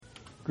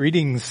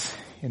Greetings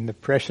in the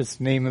precious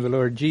name of the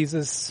Lord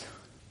Jesus.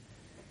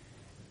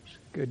 It's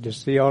good to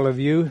see all of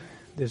you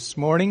this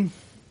morning.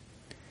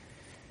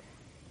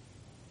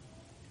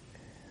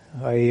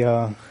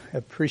 I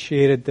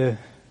appreciated the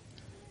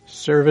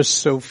service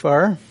so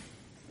far,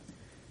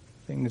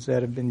 things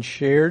that have been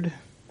shared.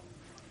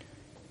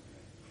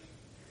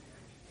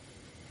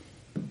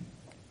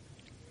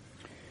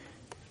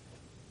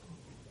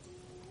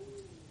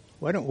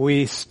 Why don't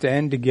we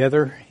stand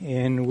together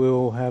and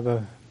we'll have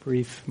a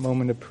brief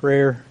moment of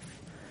prayer.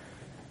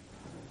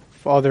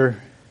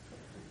 Father,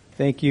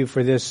 thank you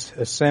for this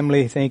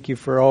assembly. Thank you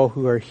for all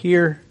who are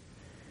here.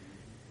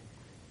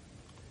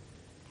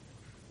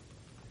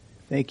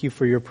 Thank you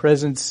for your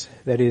presence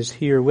that is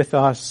here with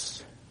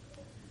us.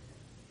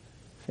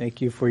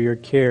 Thank you for your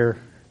care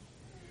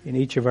in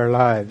each of our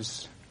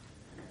lives.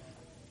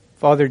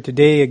 Father,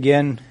 today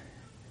again,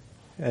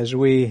 as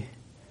we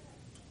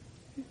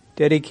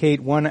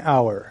dedicate 1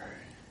 hour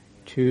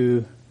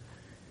to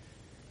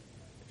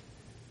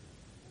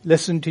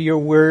listen to your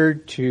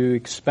word, to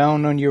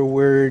expound on your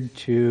word,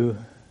 to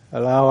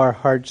allow our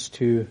hearts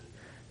to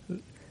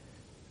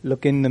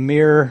look in the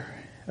mirror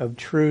of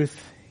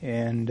truth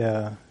and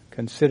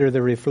consider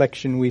the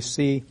reflection we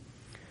see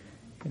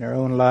in our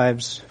own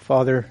lives.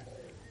 Father,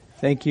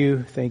 thank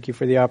you. Thank you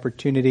for the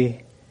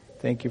opportunity.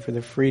 Thank you for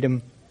the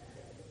freedom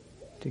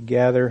to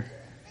gather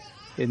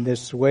in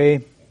this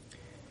way.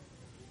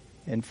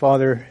 And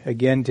Father,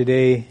 again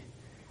today,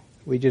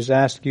 we just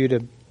ask you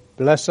to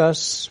bless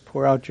us,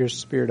 pour out your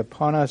Spirit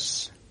upon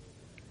us.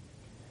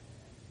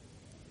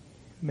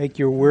 Make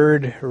your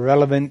word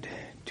relevant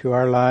to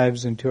our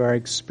lives and to our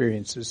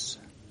experiences.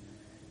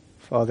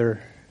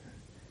 Father,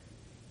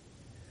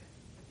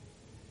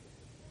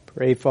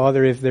 pray,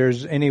 Father, if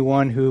there's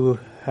anyone who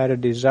had a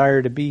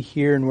desire to be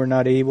here and were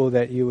not able,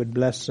 that you would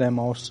bless them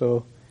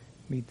also,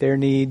 meet their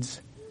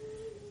needs,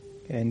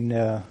 and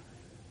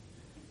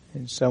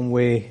in some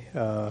way,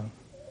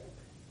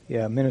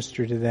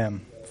 minister to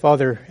them.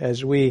 Father,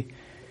 as we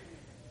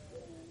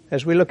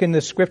look in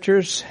the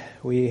Scriptures,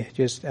 we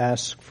just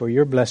ask for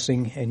your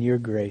blessing and your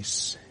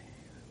grace.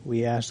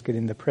 We ask it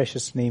in the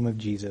precious name of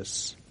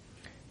Jesus.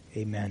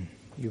 Amen.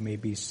 You may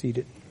be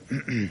seated.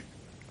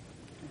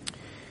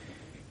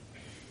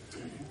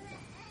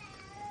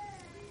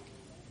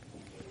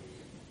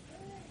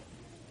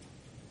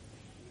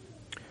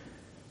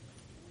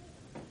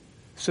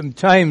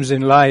 Sometimes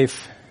in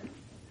life,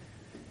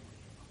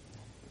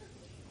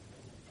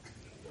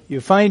 you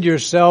find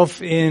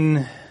yourself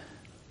in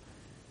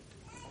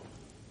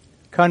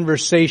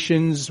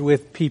conversations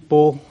with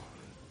people,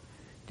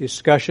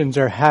 discussions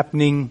are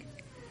happening,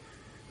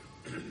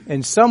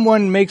 and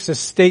someone makes a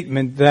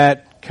statement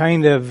that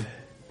kind of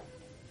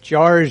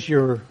jars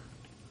your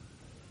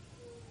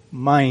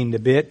mind a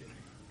bit,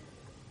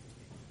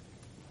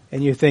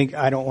 and you think,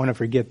 I don't want to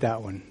forget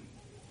that one.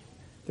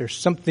 There's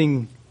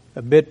something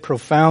a bit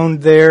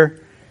profound there,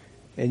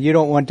 and you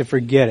don't want to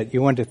forget it.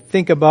 You want to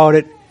think about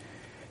it.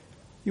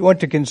 You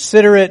want to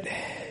consider it.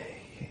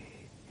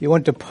 You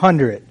want to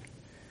ponder it.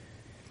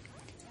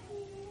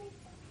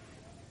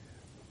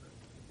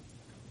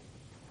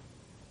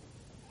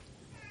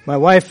 My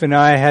wife and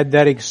I had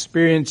that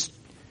experience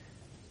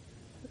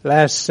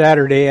last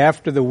Saturday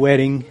after the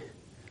wedding.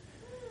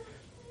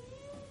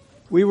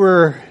 We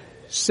were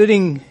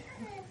sitting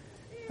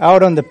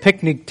out on the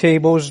picnic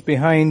tables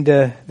behind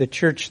the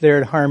church there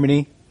at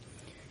Harmony,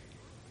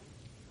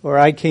 where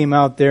I came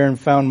out there and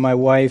found my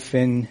wife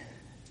and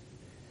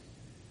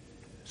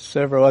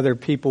several other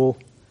people,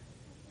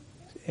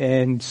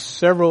 and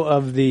several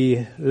of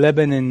the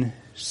Lebanon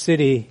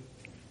City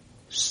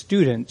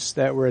students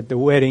that were at the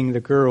wedding,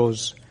 the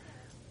girls,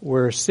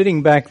 were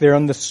sitting back there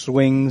on the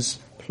swings,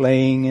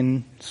 playing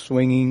and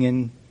swinging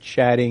and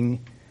chatting.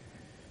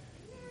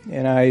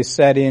 And I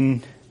sat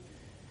into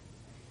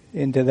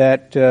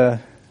that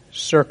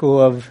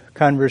circle of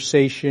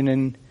conversation,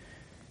 and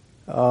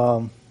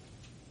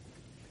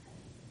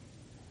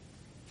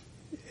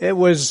it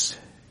was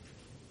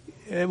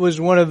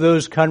one of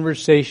those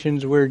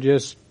conversations where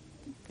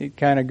it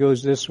kind of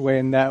goes this way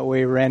and that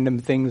way, random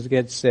things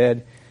get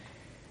said.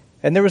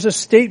 And there was a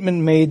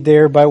statement made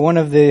there by one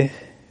of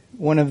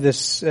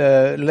this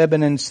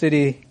Lebanon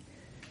City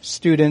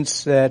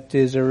students that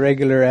is a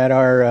regular at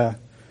our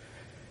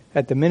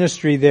at the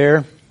ministry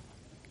there.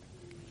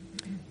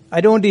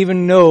 I don't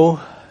even know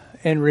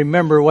and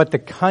remember what the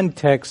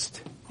context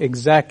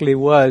exactly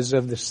was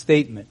of the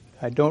statement.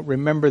 I don't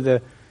remember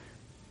the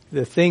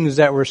things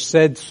that were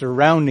said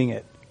surrounding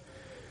it.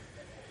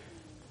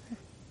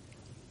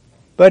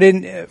 But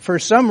for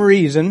some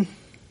reason,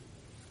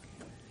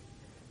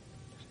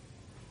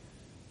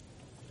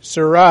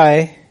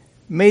 Sarai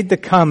made the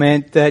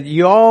comment that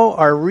y'all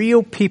are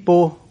real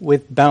people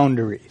with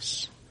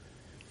boundaries.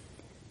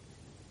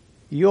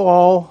 You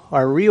all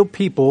are real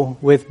people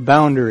with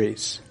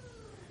boundaries.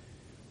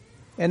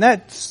 And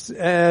that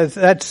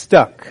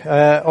stuck.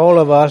 All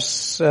of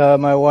us,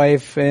 my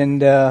wife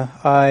and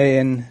I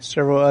and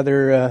several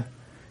other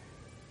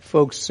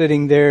folks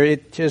sitting there,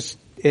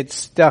 it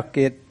stuck.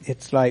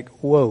 It's like,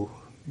 whoa,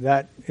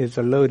 That is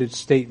a loaded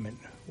statement.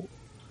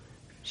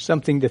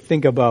 Something to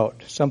think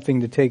about,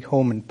 something to take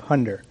home and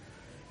ponder.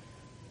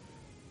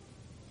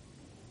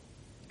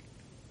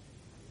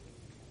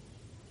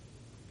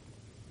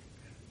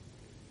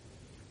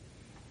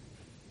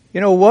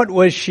 What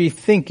was she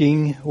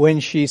thinking when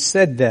she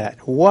said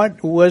that?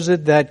 What was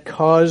it that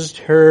caused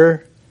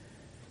her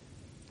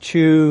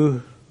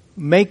to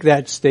make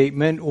that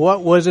statement?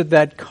 What was it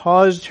that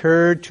caused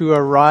her to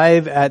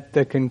arrive at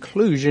the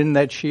conclusion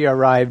that she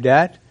arrived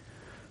at?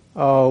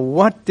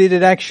 What did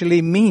it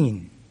actually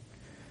mean?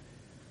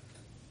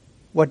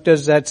 What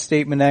does that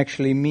statement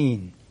actually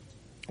mean?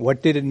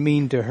 What did it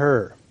mean to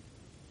her?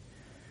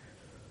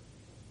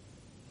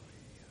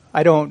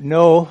 I don't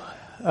know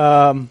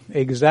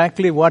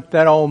exactly what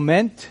that all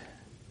meant,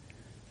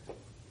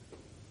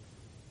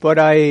 but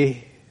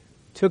I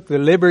took the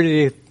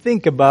liberty to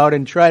think about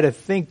and try to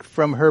think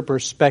from her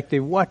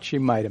perspective what she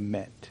might have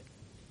meant.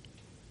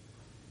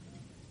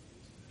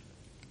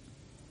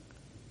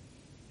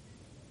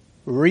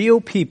 Real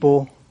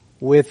people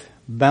with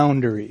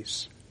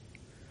boundaries.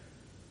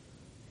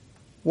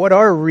 What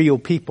are real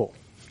people?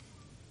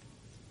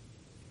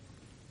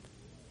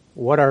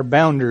 What are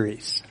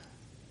boundaries?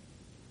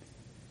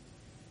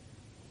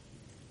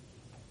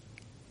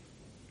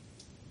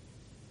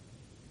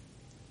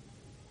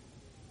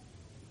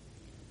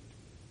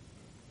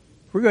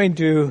 We're going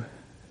to,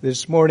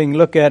 this morning,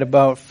 look at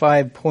about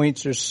 5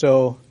 points or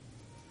so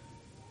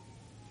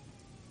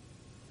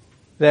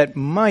that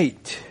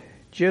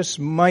just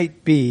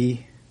might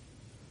be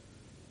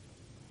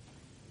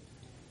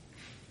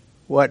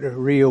what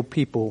real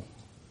people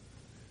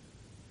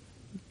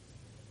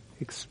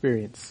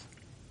experience.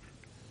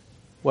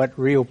 What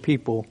real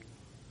people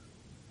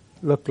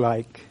look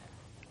like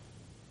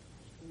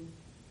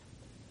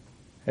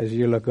as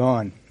you look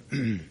on.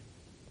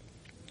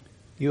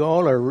 You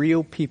all are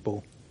real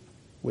people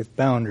with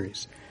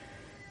boundaries.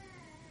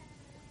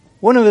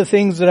 One of the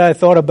things that I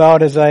thought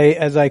about as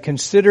I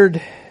considered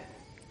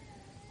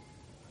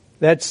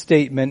that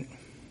statement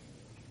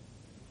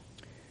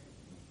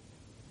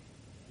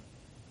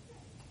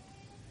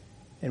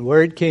and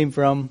where it came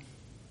from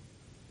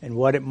and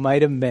what it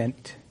might have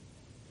meant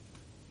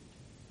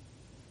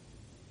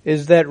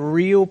is that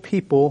real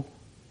people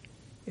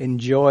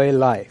enjoy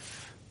life.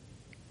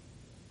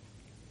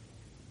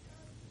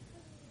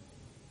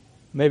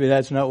 Maybe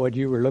that's not what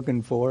you were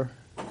looking for.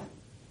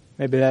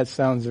 Maybe that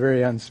sounds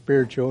very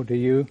unspiritual to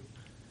you.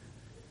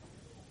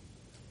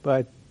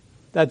 But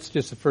that's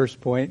just the first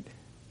point.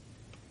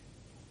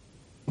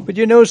 But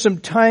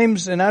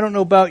sometimes, and I don't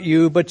know about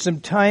you, but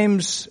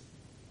sometimes,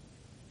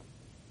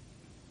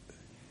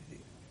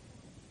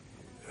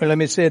 or let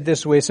me say it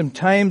this way,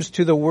 sometimes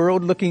to the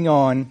world looking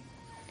on,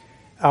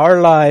 our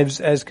lives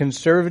as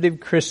conservative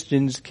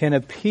Christians can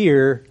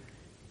appear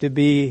to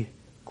be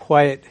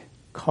quite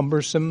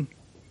cumbersome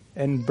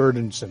and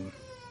burdensome.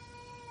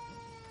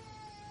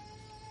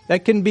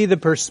 That can be the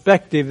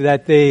perspective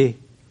that they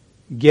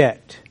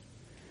get.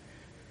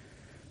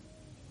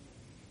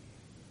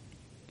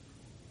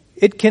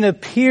 It can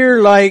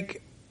appear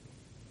like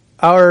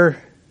our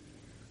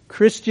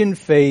Christian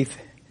faith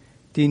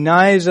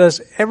denies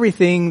us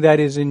everything that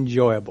is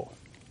enjoyable.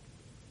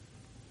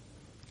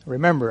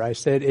 Remember, I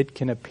said it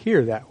can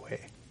appear that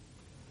way.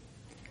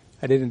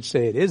 I didn't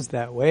say it is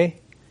that way,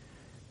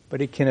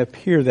 but it can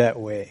appear that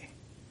way.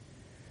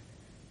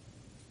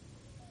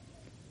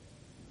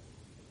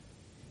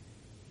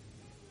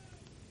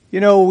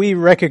 We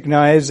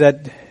recognize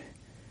that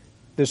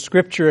the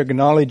Scripture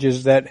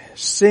acknowledges that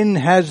sin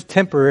has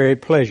temporary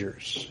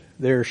pleasures.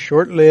 They're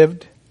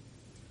short-lived.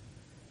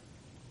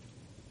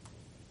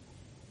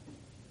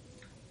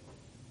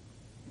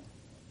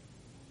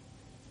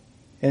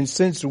 And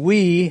since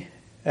we,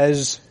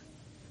 as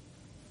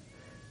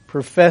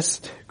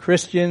professed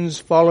Christians,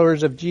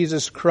 followers of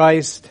Jesus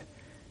Christ,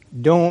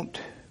 don't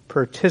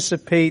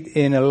participate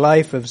in a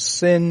life of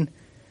sin,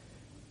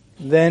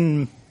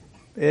 then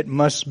it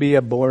must be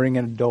a boring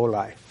and dull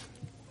life.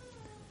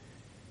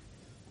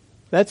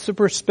 That's the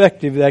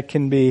perspective that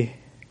can be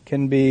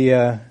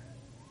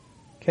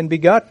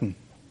gotten,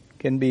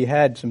 can be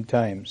had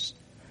sometimes.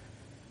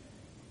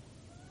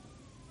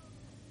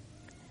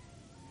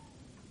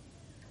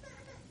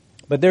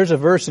 But there's a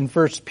verse in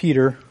 1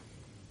 Peter.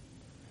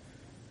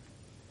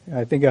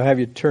 I think I'll have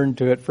you turn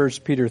to it,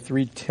 1 Peter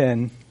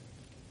 3:10.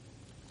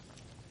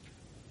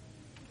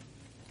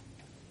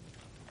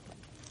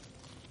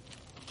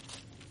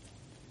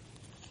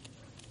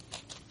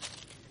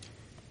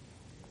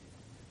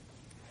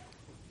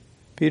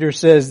 Peter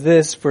says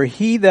this, "For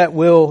he that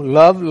will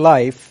love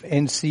life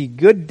and see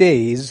good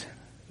days,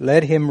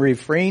 let him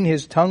refrain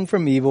his tongue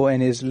from evil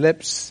and his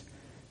lips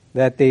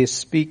that they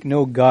speak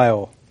no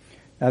guile."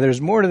 Now there's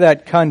more to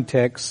that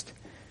context,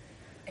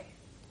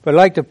 but I'd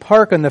like to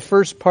park on the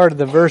first part of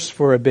the verse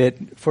for a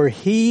bit. For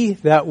he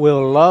that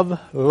will love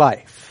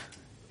life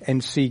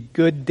and see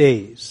good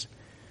days.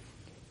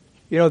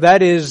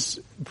 That is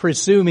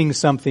presuming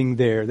something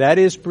there. That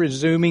is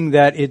presuming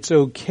that it's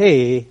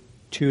okay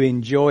to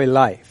enjoy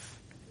life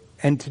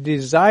and to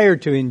desire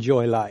to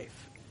enjoy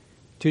life.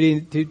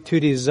 to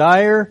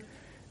desire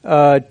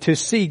to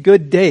see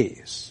good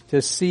days,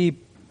 to see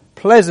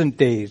pleasant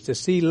days, to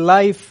see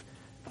life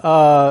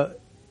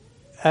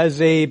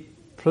as a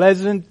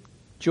pleasant,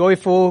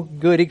 joyful,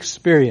 good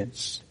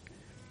experience.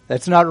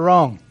 That's not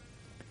wrong.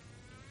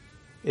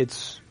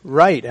 It's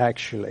right,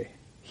 actually.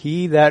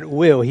 He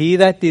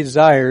that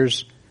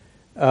desires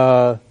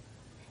to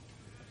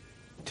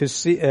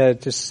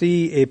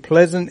see a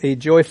pleasant, a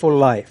joyful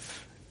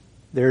life.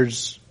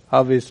 There's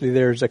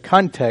a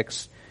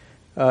context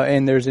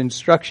and there's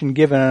instruction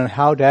given on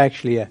how to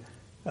actually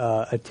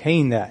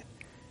attain that.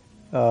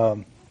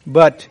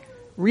 But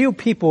real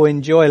people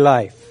enjoy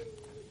life.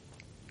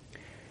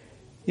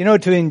 You know,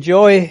 to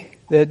enjoy,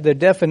 the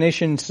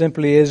definition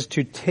simply is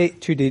to take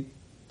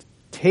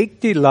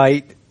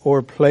delight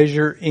or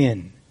pleasure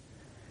in.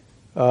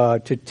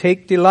 To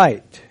take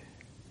delight.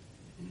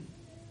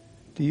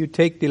 Do you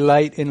take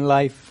delight in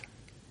life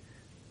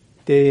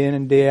day in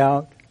and day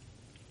out?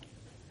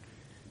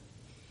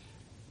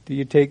 Do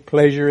you take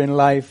pleasure in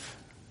life?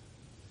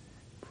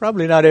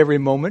 Probably not every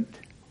moment.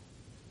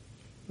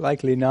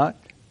 Likely not.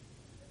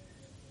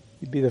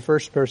 You'd be the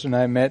first person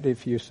I met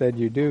if you said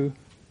you do.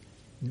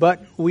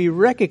 But we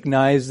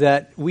recognize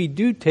that we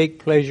do take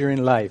pleasure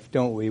in life,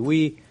 don't we?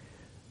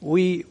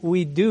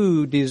 We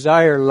do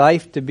desire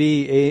life to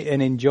be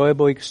an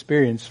enjoyable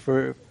experience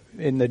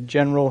in the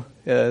general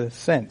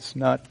sense.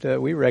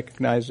 We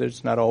recognize that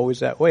it's not always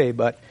that way,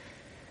 but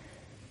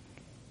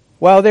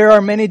while there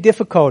are many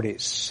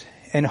difficulties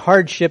and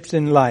hardships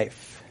in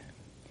life,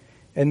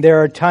 and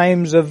there are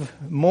times of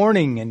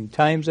mourning and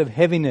times of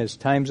heaviness,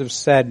 times of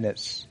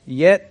sadness,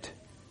 yet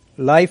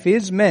life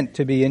is meant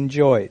to be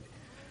enjoyed.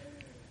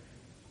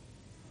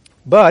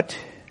 But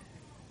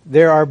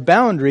there are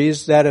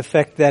boundaries that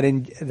affect that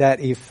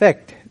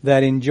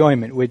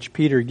enjoyment, which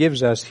Peter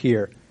gives us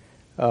here.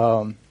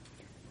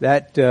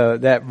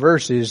 That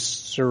verse is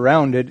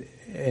surrounded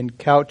and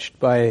couched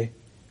by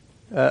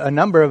a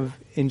number of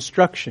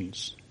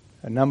instructions,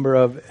 a number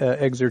of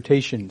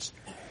exhortations.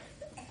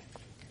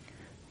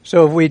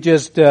 So if we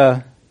just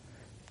back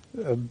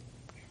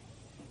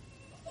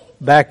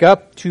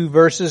up 2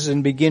 verses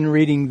and begin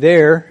reading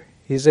there,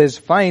 he says,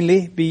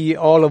 "Finally, be ye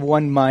all of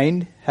one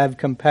mind, have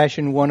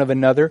compassion one of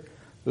another,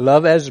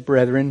 love as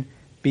brethren,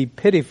 be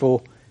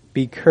pitiful,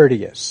 be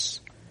courteous,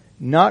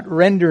 not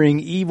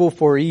rendering evil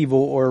for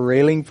evil or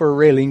railing for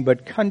railing,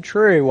 but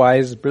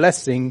contrariwise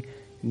blessing,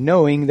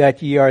 knowing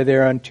that ye are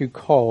thereunto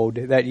called,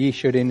 that ye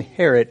should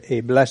inherit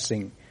a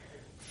blessing.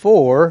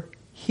 For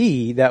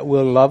he that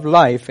will love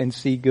life and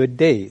see good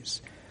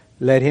days,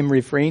 let him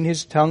refrain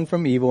his tongue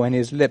from evil and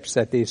his lips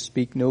that they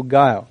speak no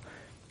guile.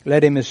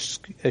 Let him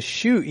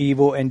eschew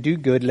evil and do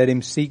good. Let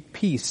him seek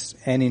peace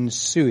and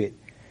ensue it.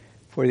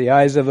 For the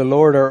eyes of the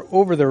Lord are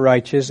over the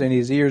righteous, and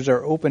his ears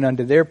are open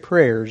unto their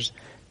prayers.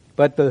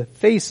 But the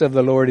face of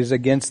the Lord is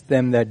against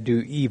them that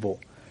do evil."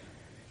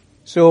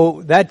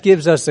 So that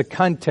gives us a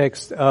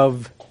context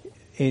of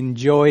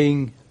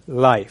enjoying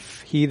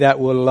life. He that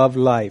will love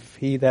life.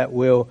 He that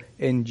will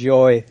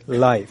enjoy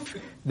life.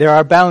 There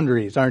are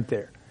boundaries, aren't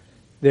there?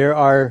 There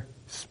are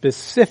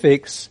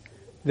specifics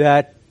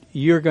that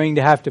you're going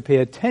to have to pay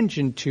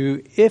attention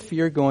to if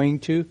you're going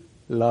to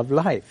love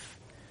life.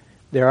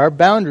 There are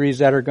boundaries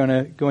that are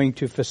going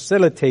to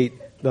facilitate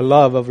the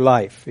love of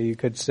life, you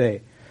could say.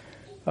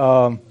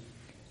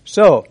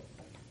 So,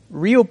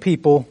 real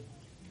people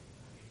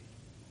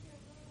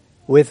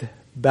with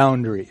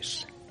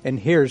boundaries. And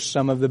here's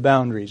some of the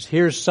boundaries.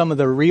 Here's some of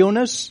the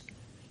realness.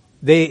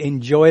 They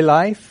enjoy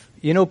life.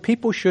 You know,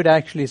 people should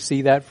actually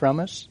see that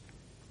from us.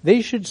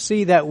 They should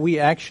see that we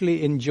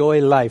actually enjoy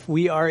life.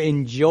 We are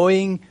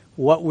enjoying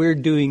what we're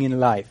doing in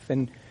life.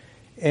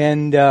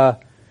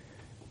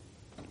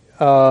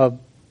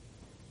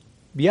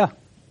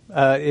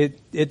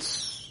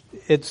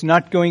 It's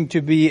not going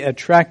to be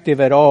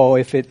attractive at all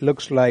if it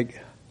looks like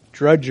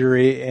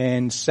drudgery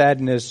and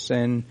sadness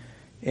and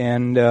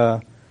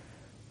the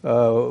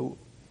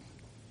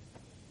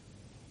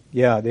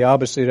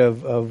opposite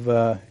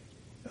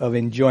of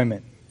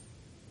enjoyment.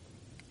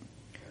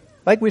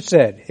 Like we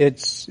said,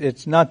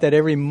 it's not that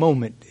every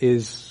moment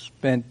is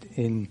spent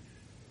in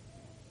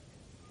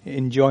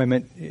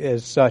enjoyment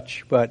as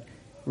such, but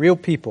real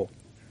people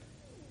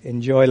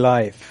enjoy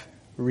life.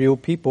 Real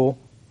people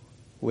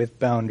with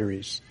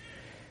boundaries.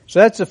 So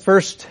that's the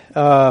first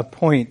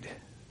point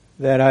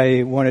that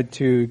I wanted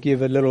to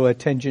give a little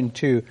attention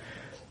to.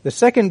 The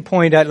second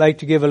point I'd like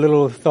to give a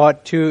little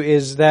thought to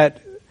is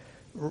that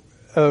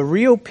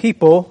real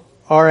people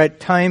are at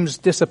times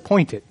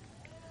disappointed.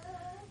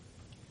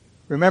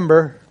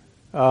 Remember,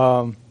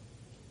 y'all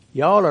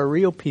are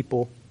real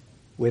people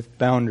with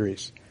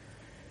boundaries.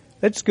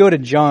 Let's go to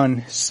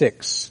John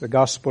 6, the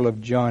Gospel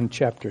of John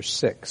chapter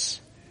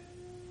 6.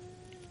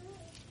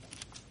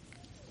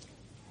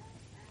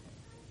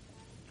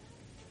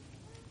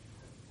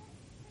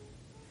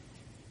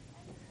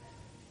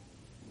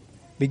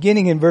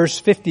 Beginning in verse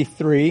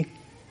 53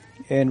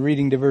 and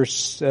reading to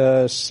verse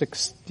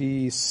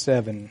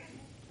 67.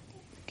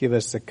 Give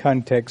us the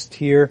context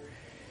here.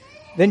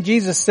 Then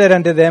Jesus said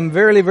unto them,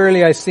 Verily,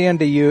 verily, I say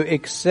unto you,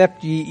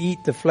 except ye eat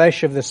the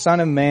flesh of the Son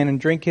of Man and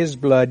drink his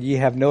blood, ye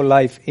have no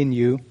life in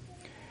you.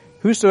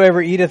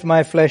 Whosoever eateth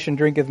my flesh and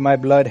drinketh my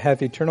blood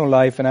hath eternal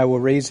life, and I will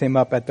raise him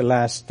up at the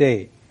last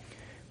day.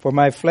 For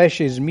my flesh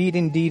is meat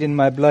indeed, and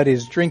my blood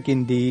is drink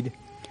indeed.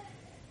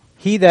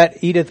 He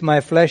that eateth my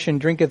flesh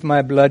and drinketh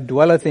my blood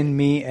dwelleth in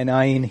me, and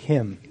I in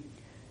him.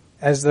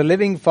 As the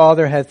living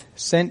Father hath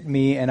sent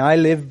me, and I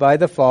live by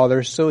the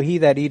Father, so he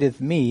that eateth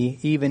me,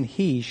 even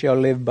he shall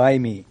live by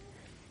me.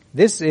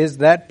 This is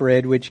that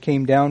bread which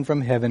came down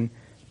from heaven,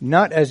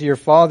 not as your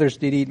fathers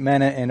did eat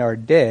manna and are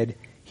dead.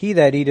 He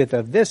that eateth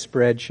of this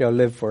bread shall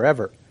live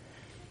forever.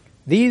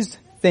 These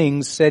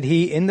things said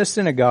he in the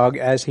synagogue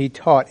as he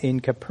taught in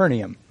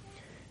Capernaum.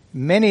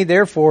 Many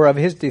therefore of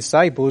his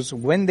disciples,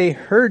 when they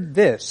heard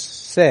this,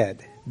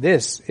 said,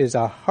 This is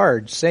a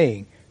hard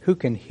saying. Who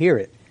can hear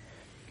it?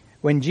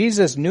 When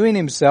Jesus knew in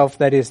himself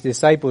that his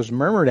disciples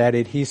murmured at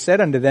it, he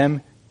said unto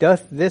them,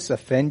 Doth this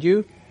offend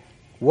you?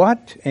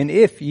 What, and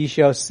if ye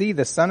shall see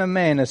the Son of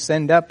Man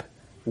ascend up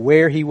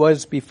where he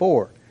was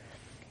before?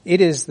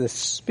 It is the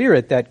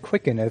Spirit that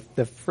quickeneth,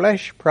 the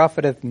flesh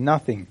profiteth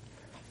nothing.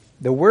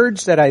 The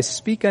words that I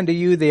speak unto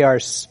you, they are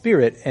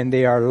spirit, and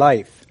they are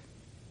life.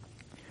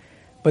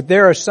 But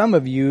there are some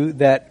of you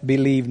that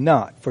believe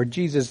not, for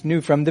Jesus knew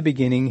from the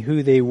beginning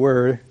who they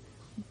were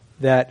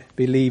that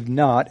believed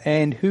not,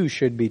 and who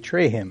should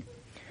betray him.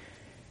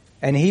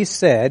 And he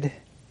said,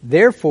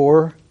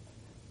 Therefore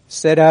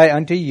said I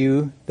unto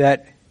you,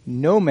 that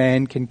no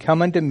man can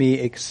come unto me,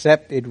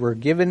 except it were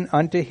given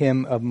unto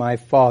him of my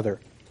Father.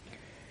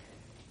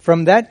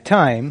 From that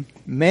time,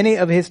 many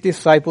of his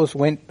disciples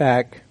went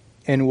back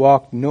and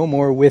walked no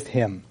more with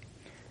him.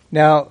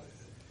 Now,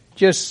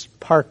 just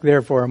park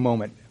there for a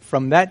moment.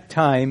 From that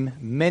time,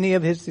 many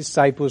of his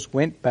disciples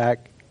went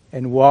back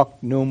and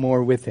walked no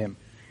more with him.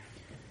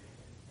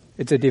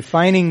 It's a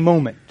defining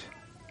moment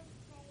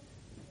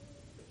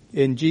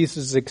in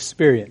Jesus'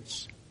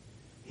 experience.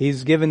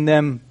 He's given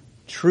them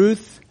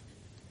truth.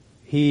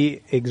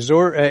 He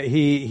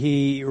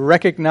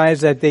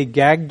recognized that they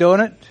gagged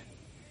on it.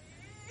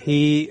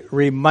 He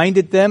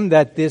reminded them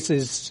that there's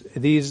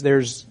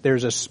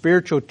a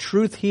spiritual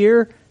truth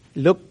here.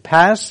 Look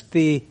past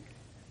the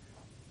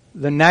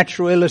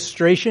natural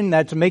illustration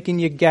that's making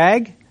you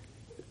gag.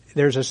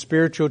 There's a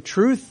spiritual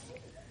truth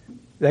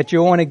that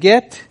you want to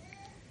get.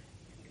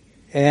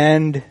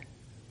 And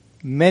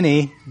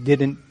many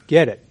didn't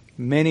get it.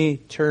 Many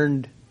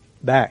turned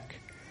back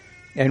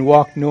and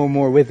walked no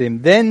more with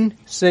him. Then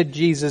said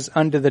Jesus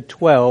unto the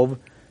 12,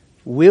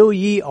 Will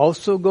ye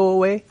also go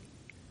away?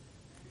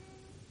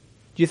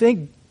 Do you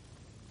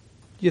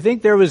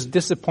think there was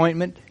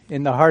disappointment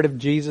in the heart of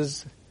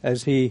Jesus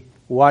as he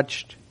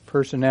watched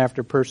person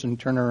after person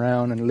turn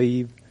around and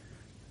leave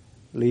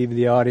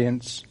the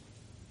audience?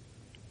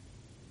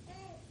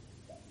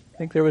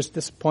 Think there was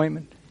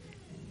disappointment?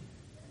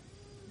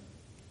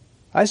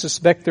 I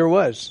suspect there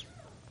was.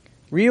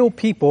 Real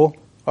people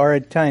are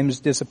at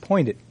times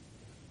disappointed.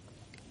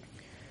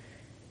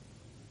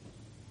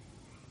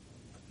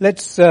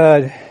 Let's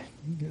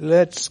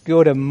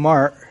go to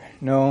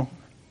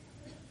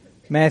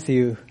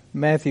Matthew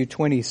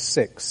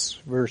 26,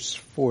 verse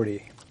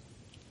 40.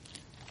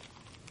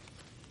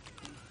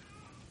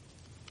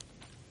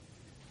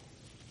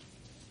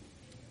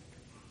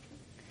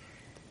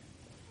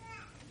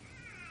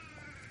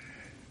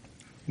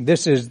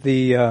 This is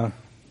the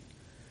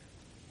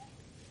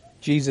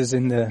Jesus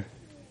in the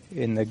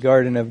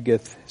Garden of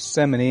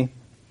Gethsemane,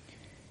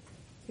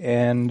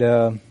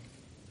 and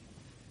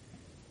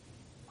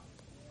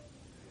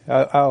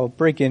I'll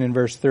break in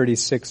verse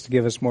 36 to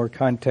give us more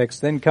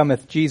context. Then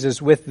cometh Jesus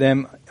with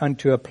them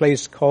unto a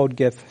place called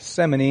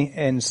Gethsemane,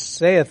 and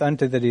saith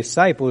unto the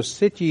disciples,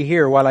 Sit ye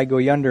here while I go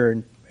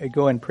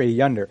and pray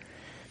yonder.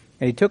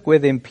 And he took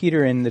with him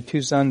Peter and the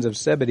two sons of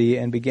Zebedee,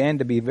 and began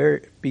to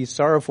be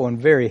sorrowful and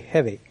very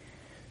heavy.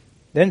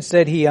 Then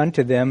said he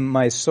unto them,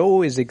 My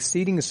soul is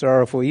exceeding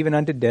sorrowful, even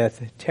unto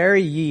death.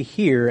 Tarry ye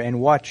here, and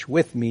watch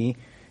with me.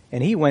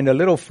 And he went a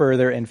little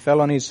further, and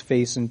fell on his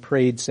face, and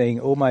prayed,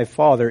 saying, O my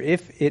Father,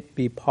 if it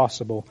be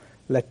possible,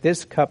 let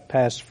this cup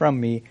pass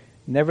from me.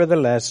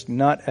 Nevertheless,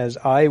 not as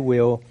I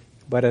will,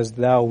 but as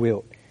thou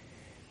wilt.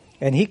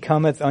 And he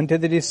cometh unto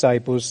the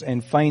disciples,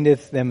 and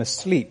findeth them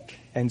asleep,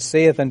 and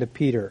saith unto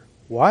Peter,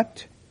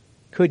 What?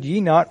 Could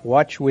ye not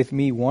watch with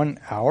me 1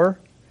 hour?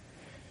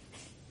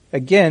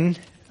 Again,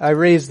 I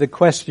raise the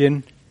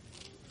question,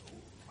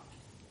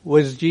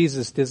 was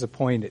Jesus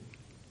disappointed?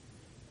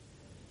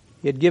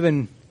 He had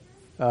given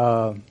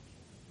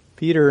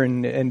Peter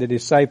and the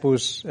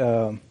disciples he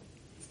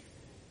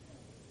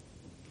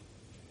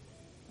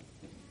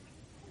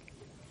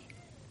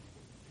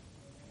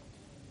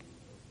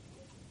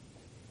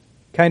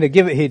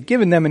had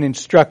given them an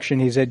instruction.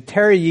 He said,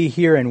 Tarry ye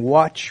here and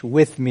watch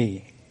with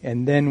me.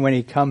 And then when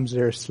he comes,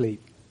 they're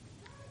asleep.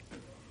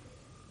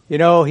 You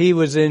know, he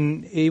was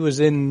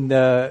in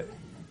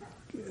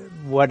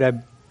what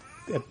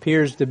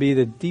appears to be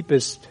the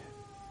deepest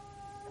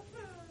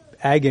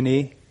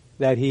agony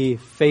that he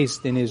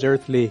faced in his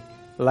earthly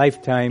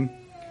lifetime.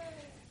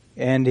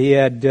 And he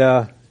had,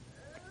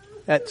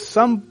 at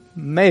some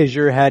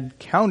measure, had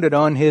counted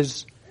on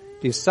his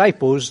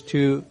disciples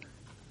to,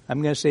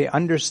 I'm going to say,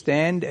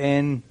 understand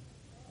and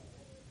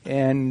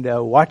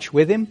watch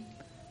with him.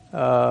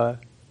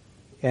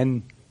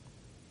 And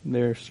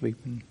they're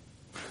sleeping.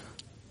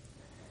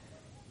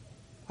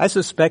 I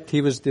suspect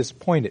he was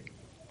disappointed.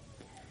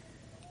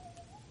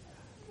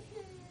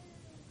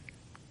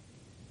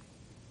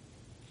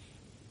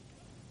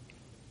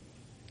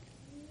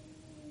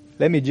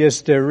 Let me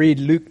just read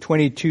Luke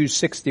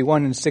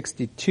 22:61 and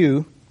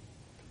 62.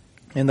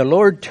 And the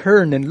Lord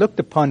turned and looked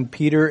upon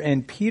Peter,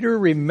 and Peter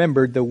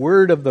remembered the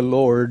word of the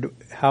Lord,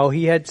 how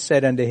he had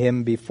said unto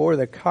him, before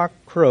the cock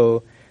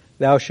crow,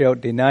 thou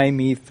shalt deny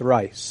me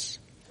thrice.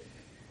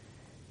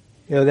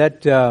 You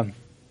know,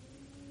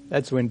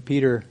 that's when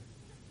Peter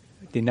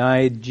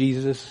denied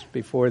Jesus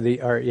before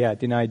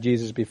denied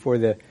Jesus before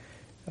the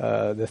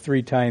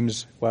 3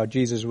 times while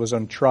Jesus was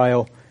on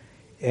trial.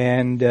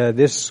 And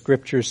this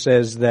scripture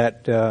says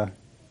that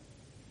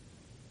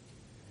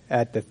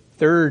at the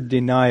 3rd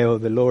denial,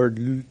 the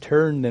Lord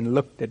turned and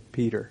looked at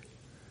Peter.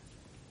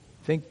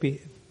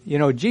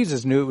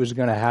 Jesus knew it was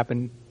going to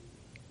happen.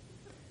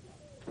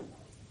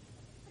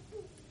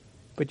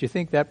 But you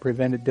think that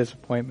prevented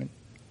disappointment?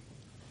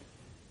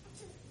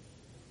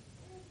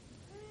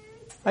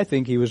 I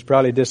think he was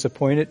probably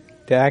disappointed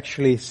to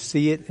actually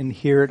see it and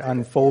hear it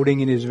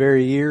unfolding in his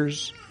very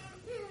ears,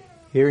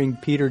 hearing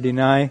Peter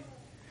deny.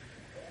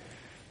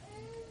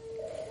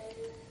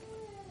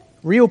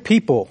 Real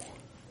people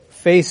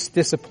face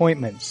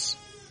disappointments.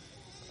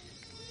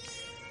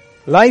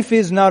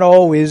 Life's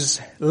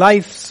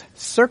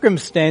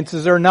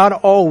circumstances are not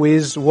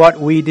always what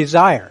we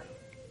desire.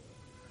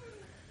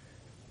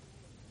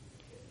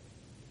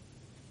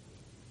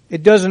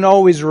 It doesn't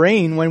always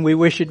rain when we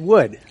wish it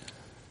would.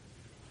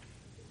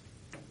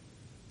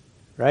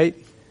 Right?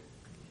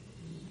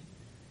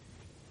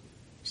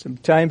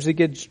 Sometimes it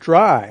gets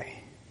dry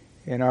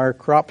and our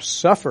crops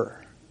suffer.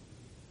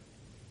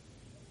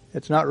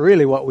 It's not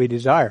really what we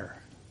desire.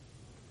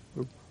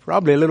 We're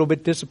probably a little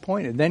bit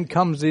disappointed. Then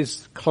comes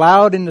this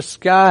cloud in the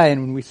sky,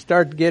 and when we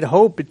start to get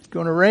hope it's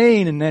going to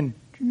rain, and then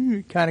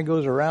it kind of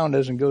goes around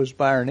us and goes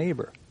by our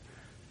neighbor.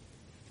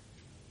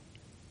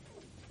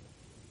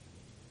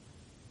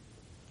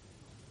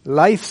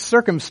 Life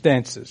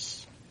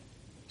circumstances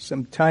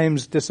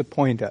sometimes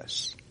disappoint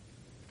us.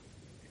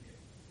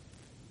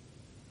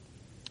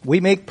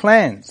 We make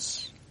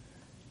plans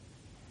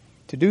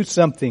to do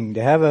something,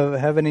 to have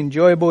an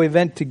enjoyable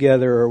event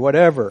together or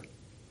whatever,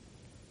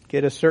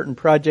 get a certain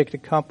project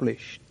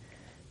accomplished,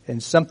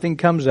 and something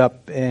comes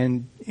up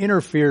and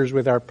interferes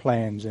with our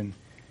plans and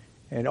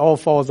it all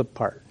falls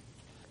apart.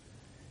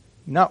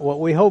 Not what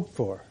we hoped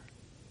for.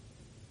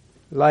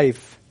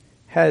 Life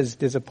has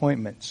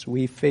disappointments.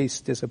 We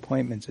face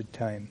disappointments at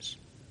times.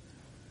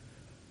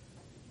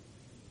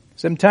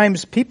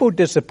 Sometimes people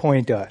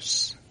disappoint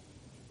us.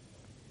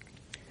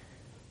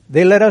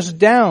 They let us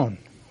down.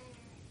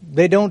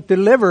 They don't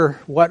deliver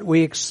what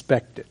we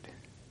expected.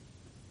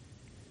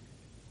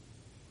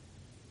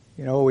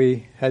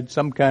 We had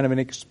some kind of an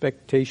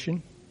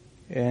expectation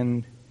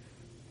and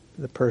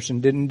the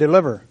person didn't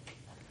deliver.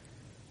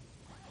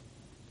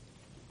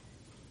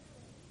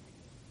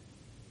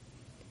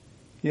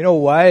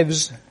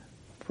 Wives,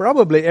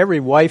 probably every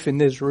wife in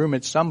this room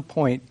at some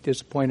point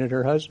disappointed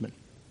her husband.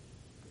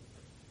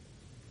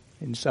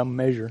 In some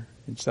measure,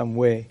 in some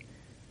way.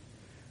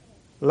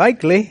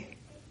 Likely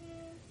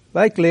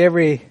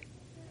every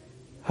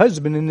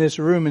husband in this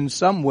room in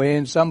some way,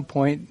 in some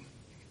point,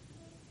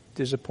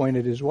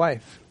 disappointed his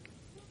wife.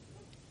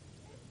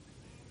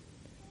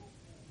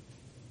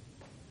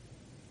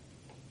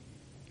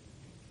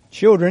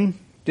 Children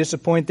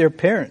disappoint their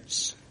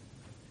parents.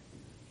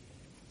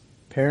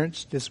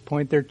 Parents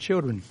disappoint their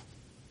children.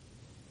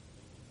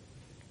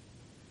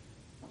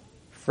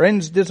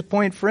 Friends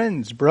disappoint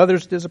friends.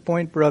 Brothers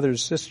disappoint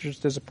brothers. Sisters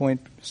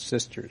disappoint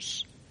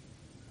sisters.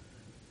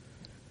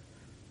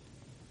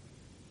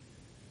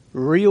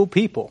 Real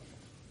people.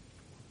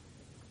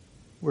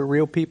 We're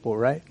real people,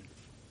 right?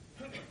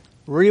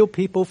 Real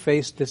people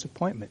face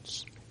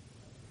disappointments.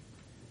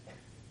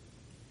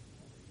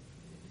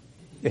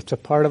 It's a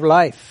part of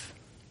life.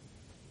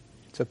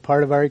 It's a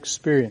part of our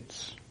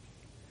experience.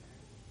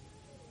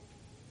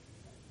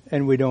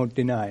 And we don't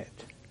deny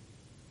it.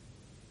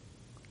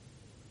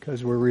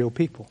 Because we're real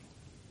people.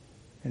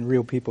 And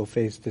real people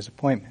face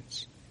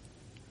disappointments.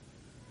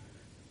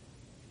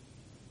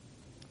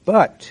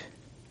 But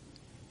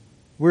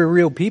we're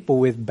real people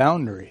with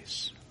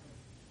boundaries.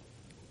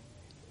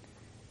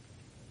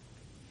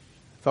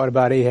 Thought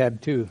about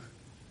Ahab too.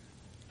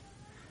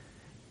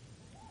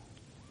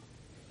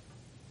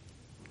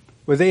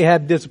 Was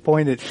Ahab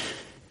disappointed?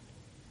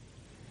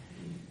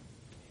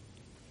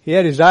 He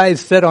had his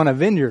eyes set on a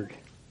vineyard.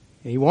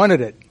 He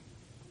wanted it.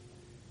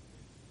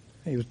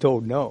 He was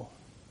told no.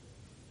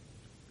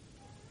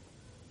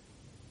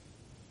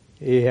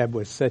 Ahab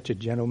was such a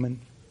gentleman.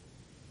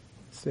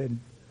 He said,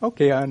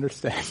 okay, I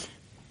understand.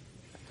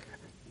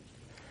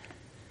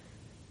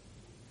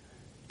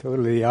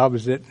 Totally the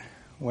opposite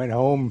went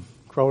home,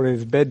 crawled in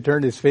his bed,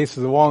 turned his face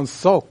to the wall and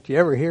sulked. You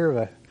ever hear of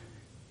a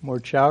more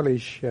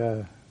childish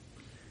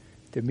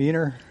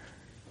demeanor?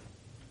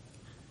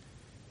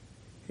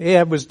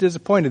 Ahab was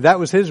disappointed. That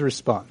was his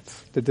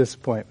response to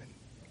disappointment.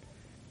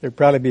 There'd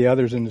probably be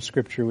others in the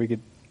scripture we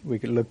could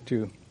look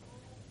to.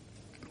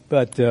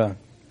 But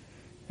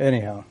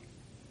anyhow,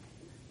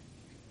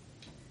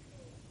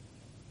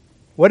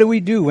 what do we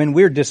do when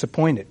we're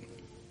disappointed?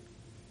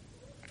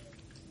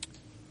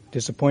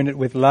 Disappointed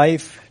with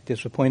life,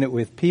 disappointed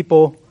with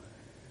people.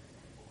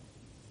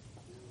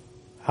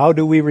 How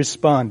do we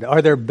respond?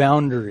 Are there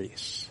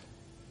boundaries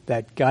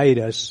that guide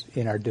us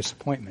in our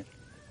disappointment?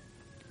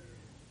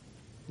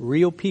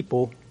 Real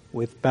people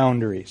with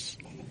boundaries.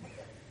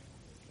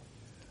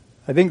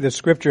 I think the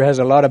scripture has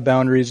a lot of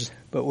boundaries,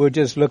 but we'll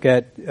just look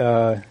at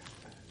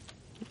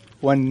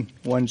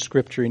one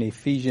scripture in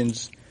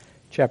Ephesians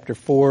chapter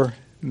 4.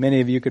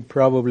 Many of you could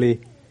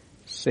probably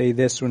say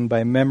this one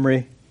by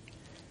memory.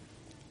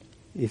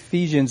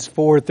 Ephesians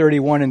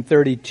 4:31 and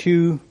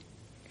 32.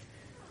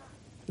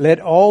 Let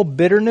all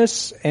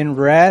bitterness and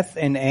wrath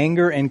and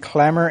anger and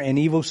clamor and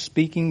evil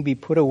speaking be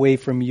put away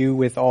from you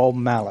with all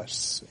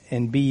malice.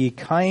 And be ye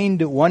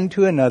kind one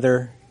to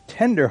another,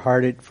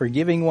 tender-hearted,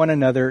 forgiving one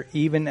another,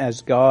 even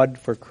as God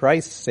for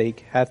Christ's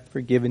sake hath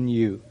forgiven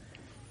you.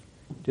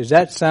 Does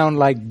that sound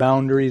like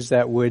boundaries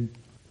that would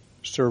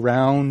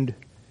surround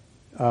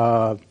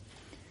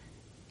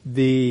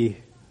the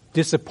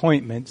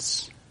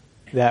disappointments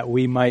that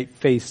we might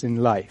face in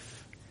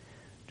life?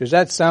 Does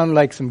that sound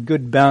like some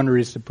good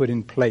boundaries to put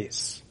in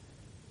place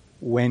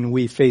when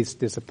we face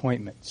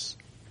disappointments?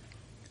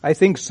 I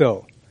think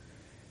so.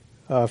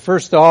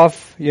 First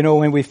off,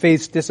 when we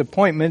face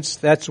disappointments,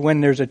 that's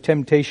when there's a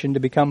temptation to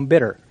become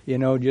bitter.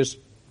 Just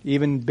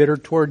even bitter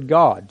toward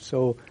God.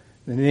 So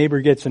the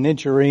neighbor gets an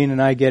inch of rain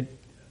and I get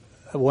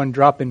one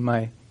drop in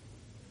my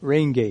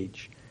rain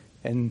gauge.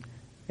 And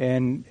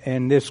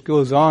this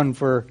goes on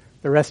for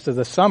the rest of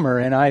the summer,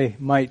 and I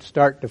might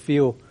start to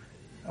feel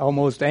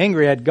almost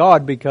angry at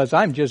God because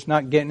I'm just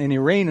not getting any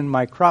rain in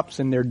my crops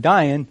and they're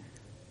dying,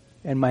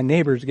 and my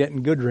neighbor's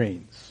getting good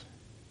rains.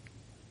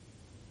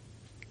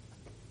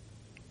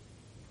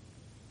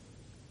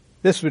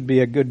 This would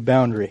be a good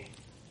boundary.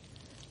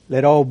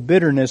 Let all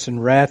bitterness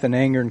and wrath and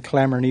anger and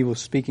clamor and evil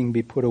speaking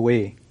be put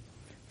away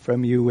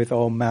from you with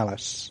all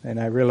malice.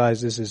 And I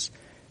realize this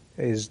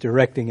is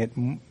directing it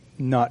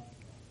not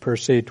per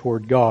se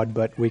toward God,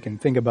 but we can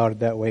think about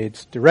it that way.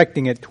 It's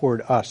directing it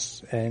toward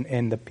us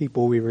and the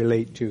people we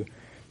relate to,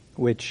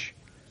 which,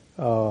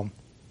 real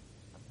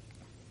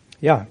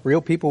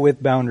people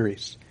with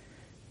boundaries.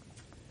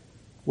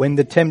 When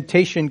the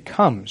temptation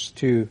comes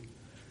to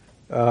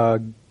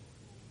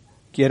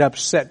get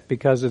upset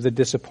because of the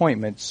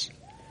disappointments,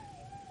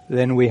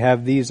 then we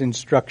have these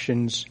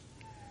instructions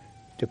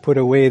to put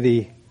away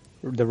the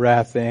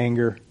wrath, the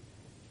anger,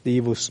 the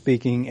evil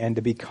speaking, and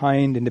to be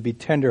kind and to be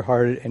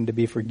tender-hearted and to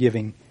be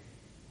forgiving,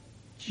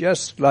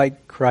 just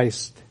like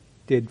Christ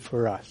did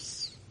for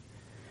us.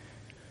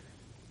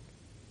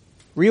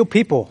 Real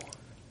people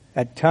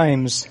are at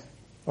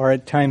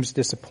times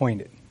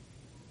disappointed.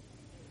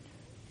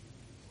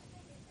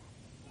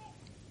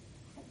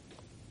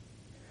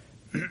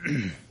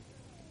 The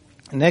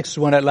next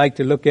one I'd like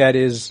to look at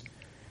is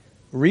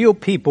real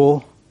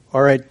people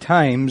are at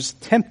times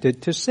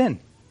tempted to sin.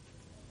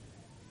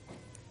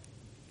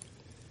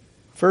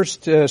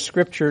 First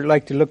scripture I'd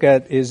like to look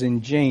at is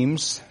in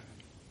James.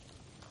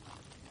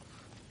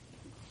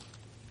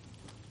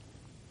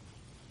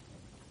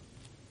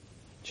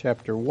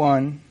 Chapter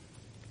 1.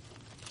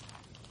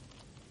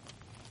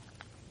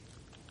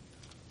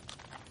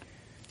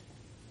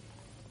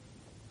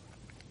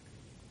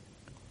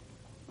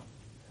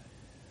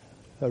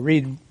 I'll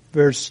read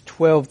verse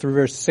 12 through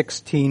verse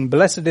 16.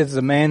 Blessed is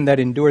the man that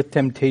endureth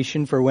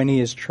temptation, for when he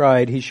is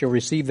tried, he shall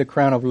receive the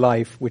crown of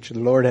life, which the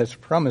Lord has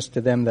promised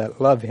to them that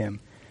love him.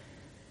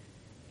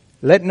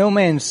 Let no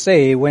man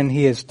say when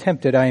he is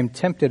tempted, I am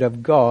tempted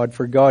of God,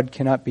 for God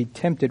cannot be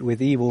tempted with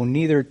evil,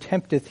 neither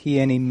tempteth he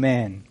any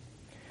man.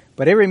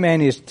 But every man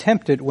is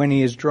tempted when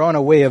he is drawn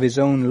away of his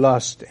own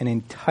lust and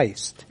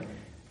enticed.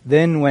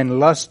 Then when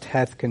lust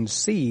hath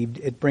conceived,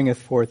 it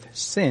bringeth forth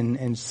sin,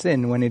 and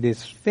sin, when it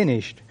is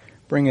finished,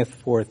 bringeth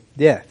forth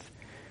death.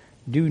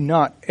 Do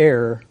not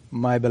err,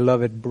 my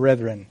beloved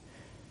brethren.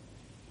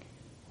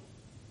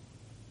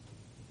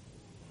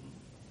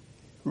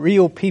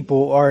 Real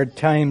people are at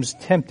times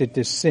tempted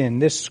to sin.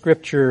 This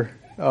scripture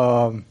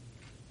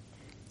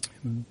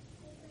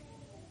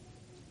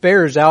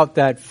bears out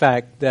that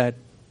fact that,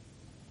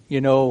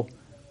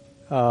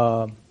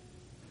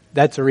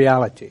 that's a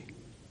reality.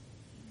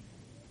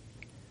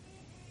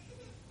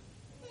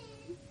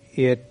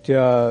 It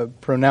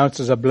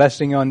pronounces a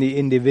blessing on the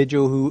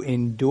individual who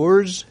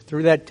endures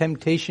through that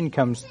temptation,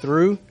 comes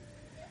through.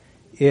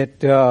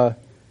 It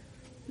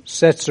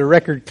sets the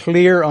record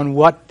clear on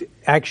what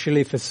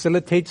actually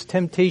facilitates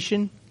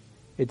temptation.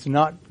 It's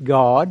not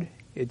God.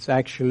 It's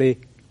actually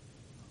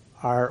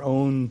our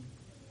own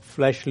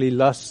fleshly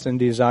lusts and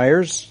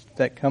desires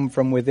that come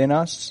from within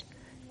us,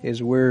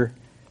 as we're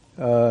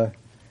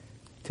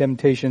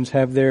temptations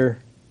have their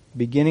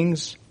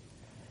beginnings.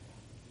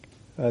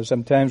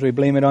 Sometimes we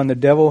blame it on the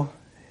devil.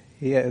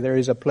 Yeah, there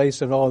is a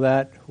place in all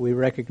that. We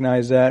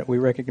recognize that. We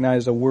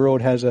recognize the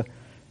world has a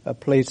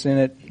place in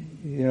it,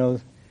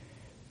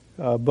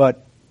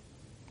 but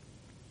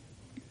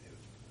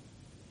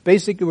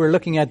basically we're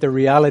looking at the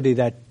reality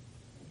that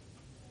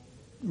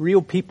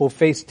real people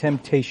face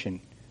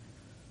temptation.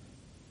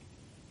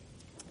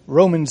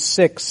 Romans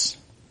 6,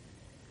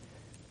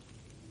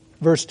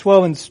 verse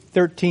 12 and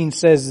 13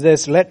 says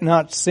this, "Let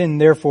not sin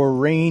therefore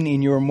reign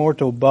in your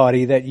mortal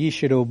body, that ye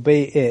should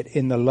obey it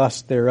in the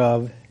lust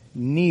thereof.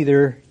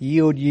 Neither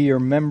yield ye your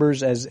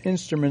members as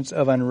instruments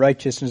of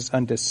unrighteousness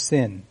unto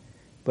sin,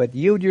 but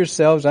yield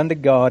yourselves unto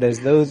God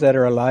as those that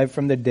are alive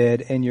from the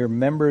dead, and your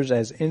members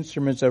as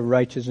instruments of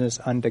righteousness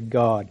unto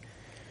God."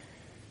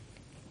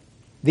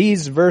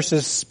 These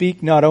verses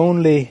speak not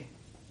only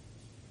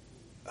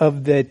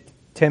of the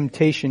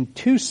temptation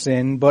to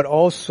sin, but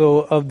also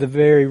of the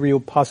very real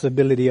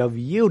possibility of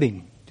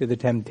yielding to the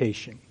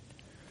temptation.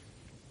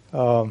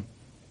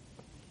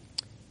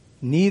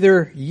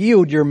 Neither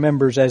yield your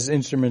members as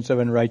instruments of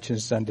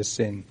unrighteousness unto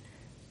sin,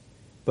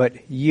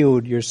 but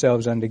yield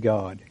yourselves unto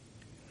God.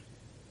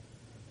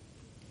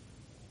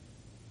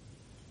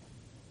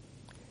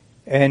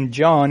 And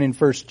John, in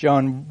 1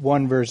 John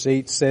 1 verse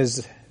 8,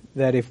 says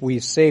that if we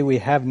say we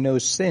have no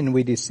sin,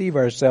 we deceive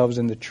ourselves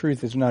and the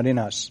truth is not in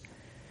us.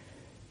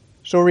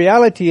 So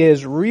reality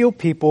is, real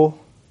people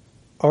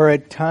are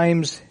at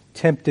times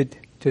tempted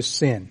to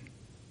sin.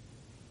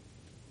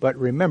 But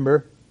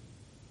remember,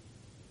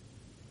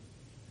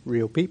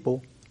 real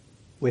people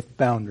with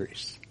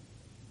boundaries.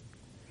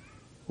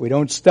 We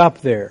don't stop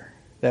there,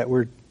 that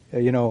we're,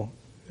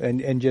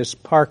 and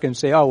just park and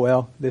say, oh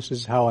well, this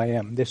is how I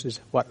am. This is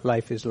what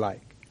life is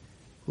like.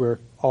 We're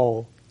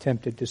all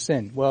tempted to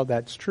sin. Well,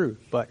 that's true,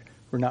 but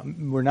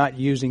we're not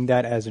using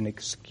that as an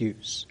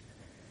excuse.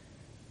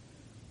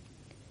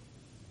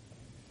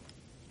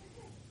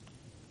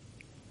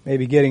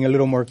 Maybe getting a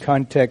little more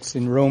context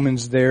in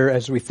Romans there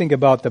as we think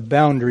about the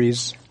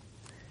boundaries,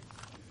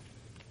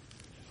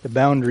 the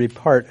boundary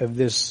part of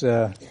this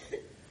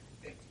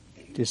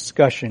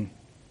discussion.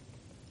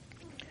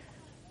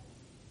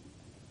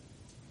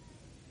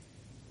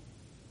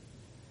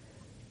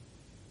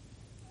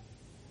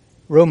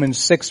 Romans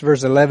 6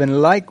 verse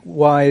 11,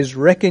 "Likewise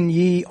reckon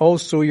ye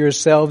also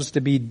yourselves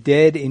to be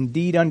dead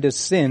indeed unto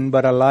sin,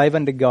 but alive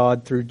unto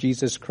God through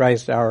Jesus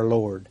Christ our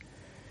Lord.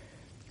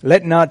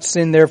 Let not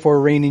sin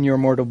therefore reign in your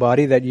mortal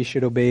body, that ye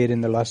should obey it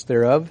in the lust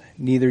thereof.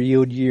 Neither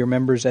yield ye your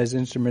members as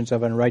instruments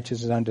of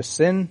unrighteousness unto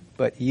sin,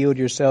 but yield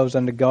yourselves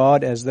unto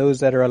God as those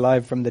that are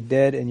alive from the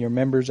dead, and your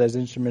members as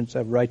instruments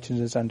of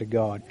righteousness unto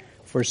God.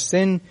 For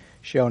sin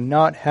shall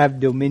not have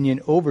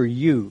dominion over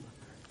you,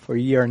 for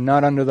ye are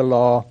not under the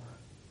law,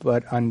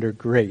 but under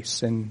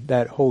grace." And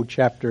that whole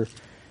chapter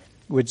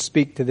would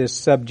speak to this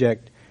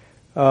subject.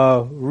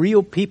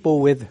 Real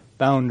people with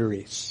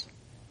boundaries.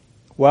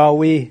 While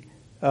we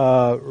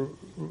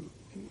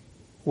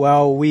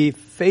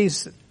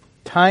face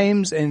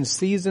times and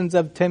seasons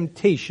of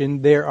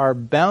temptation, there are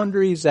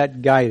boundaries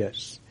that guide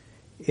us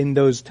in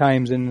those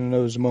times and in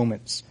those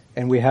moments.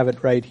 And we have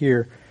it right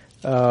here.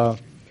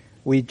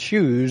 We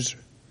choose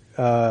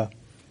to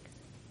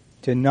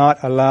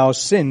not allow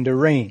sin to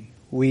reign.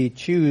 We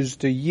choose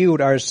to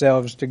yield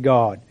ourselves to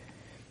God.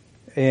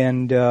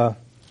 And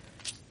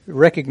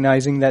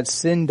recognizing that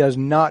sin does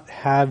not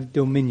have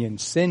dominion.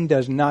 Sin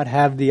does not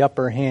have the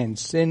upper hand.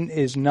 Sin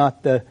is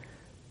not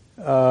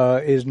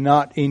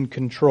in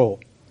control.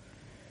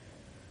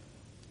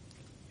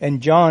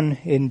 And John,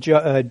 in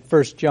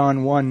 1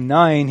 John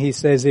 1:9, he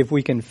says, "If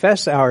we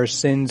confess our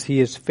sins,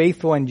 he is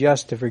faithful and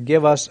just to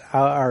forgive us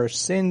our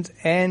sins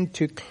and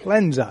to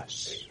cleanse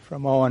us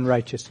from all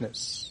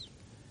unrighteousness."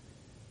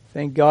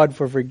 Thank God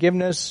for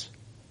forgiveness.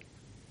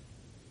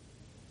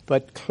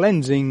 But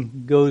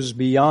cleansing goes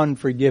beyond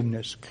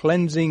forgiveness.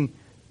 Cleansing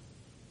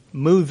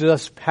moves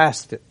us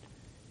past it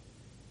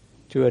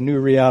to a new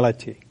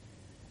reality.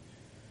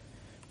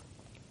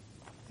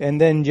 And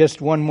then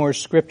just one more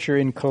scripture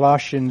in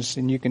Colossians,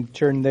 and you can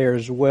turn there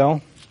as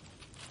well.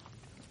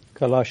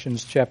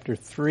 Colossians chapter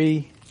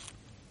 3.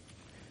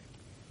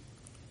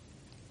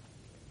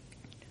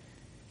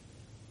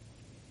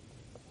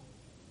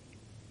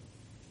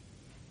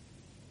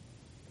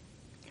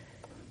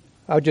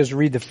 I'll just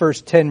read the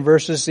first 10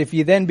 verses. "If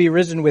ye then be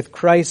risen with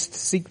Christ,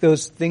 seek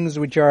those things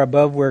which are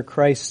above, where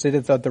Christ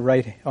sitteth on the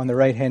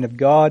right hand of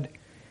God.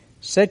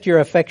 Set your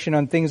affection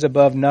on things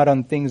above, not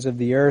on things of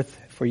the earth.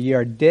 For ye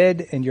are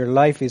dead, and your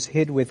life is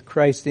hid with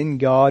Christ in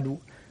God.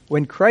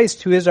 When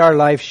Christ, who is our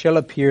life, shall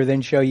appear,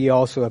 then shall ye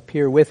also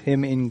appear with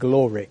him in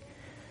glory."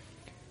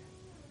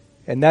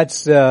 And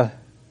those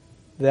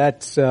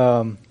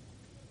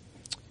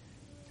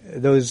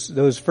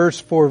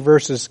first 4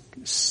 verses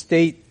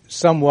state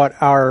somewhat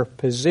our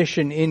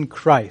position in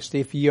Christ.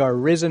 If ye are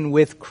risen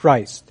with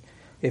Christ,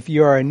 if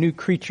you are a new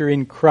creature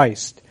in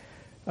Christ,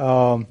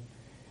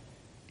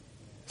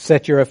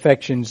 set your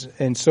affections,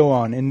 and so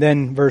on. And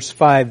then verse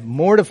 5,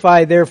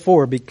 "Mortify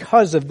therefore,"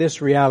 because of this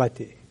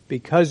reality,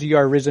 because you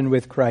are risen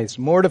with Christ.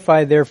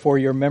 Mortify therefore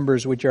your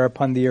members which are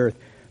upon the earth,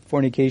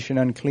 fornication,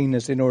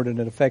 uncleanness,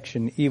 inordinate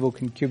affection, evil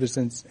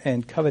concupiscence,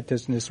 and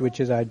covetousness,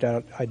 which is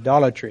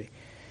idolatry.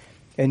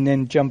 And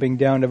then jumping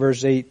down to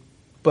verse 8,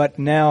 but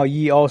now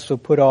ye also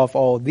put off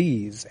all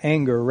these,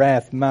 anger,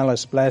 wrath,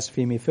 malice,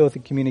 blasphemy, filthy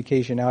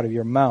communication out of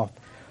your mouth.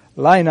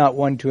 Lie not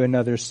one to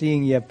another,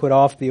 seeing ye have put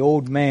off the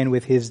old man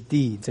with his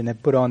deeds, and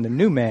have put on the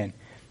new man,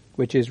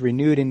 which is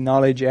renewed in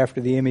knowledge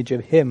after the image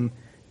of him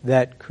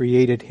that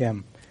created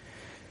him.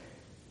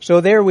 So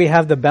there we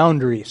have the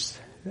boundaries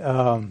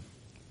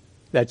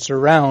that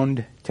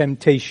surround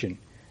temptation.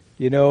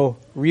 You know,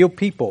 real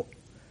people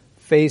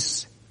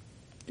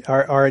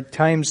are at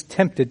times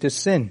tempted to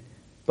sin,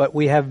 but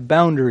we have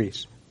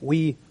boundaries.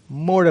 We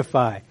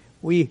mortify,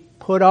 we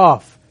put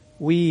off,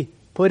 we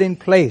put in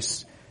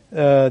place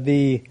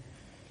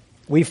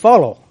we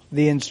follow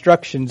the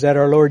instructions that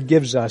our Lord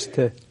gives us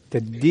to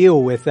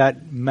deal with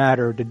that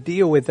matter, to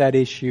deal with that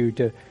issue,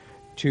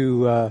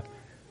 to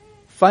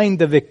find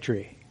the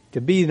victory, to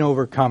be an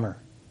overcomer,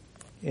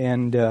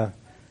 and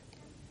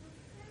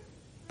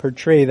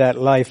portray that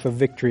life of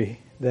victory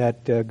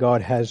that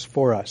God has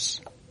for us.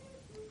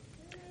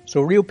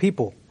 So real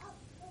people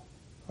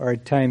are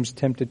at times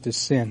tempted to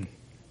sin.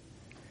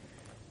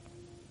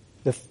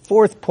 The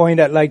fourth point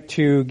I'd like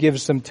to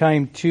give some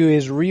time to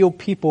is real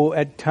people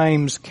at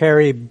times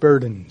carry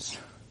burdens.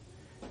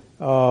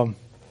 And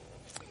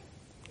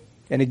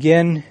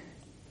again,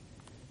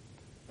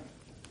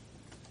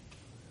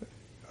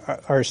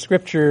 our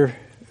scripture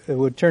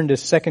would turn to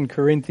 2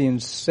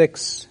 Corinthians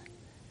 6.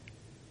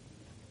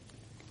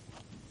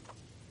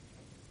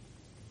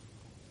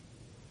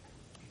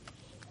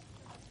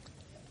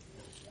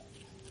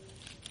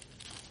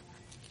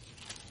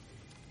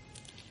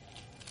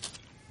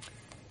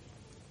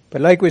 But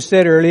like we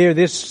said earlier,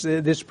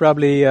 this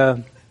probably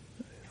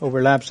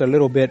overlaps a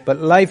little bit, but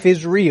life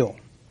is real.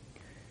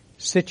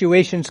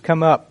 Situations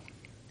come up,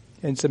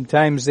 and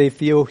sometimes they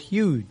feel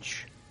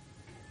huge,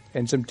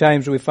 and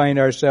sometimes we find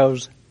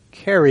ourselves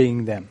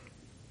carrying them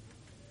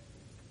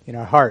in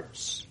our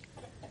hearts.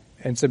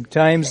 And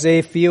sometimes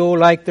they feel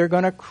like they're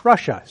going to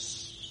crush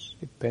us,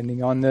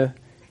 depending on the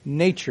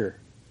nature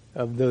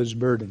of those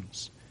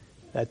burdens.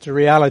 That's a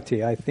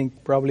reality. I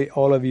think probably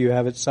all of you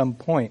have at some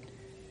point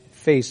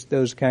faced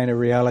those kind of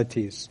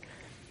realities.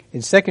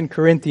 In 2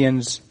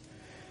 Corinthians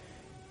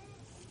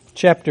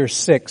chapter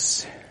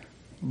 6,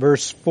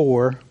 verse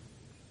 4,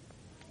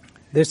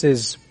 this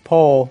is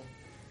Paul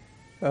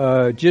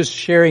just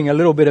sharing a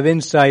little bit of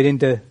insight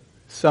into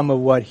some of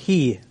what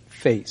he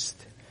faced.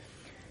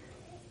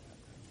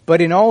 But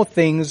in all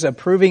things,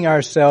 approving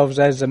ourselves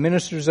as the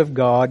ministers of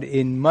God,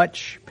 in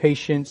much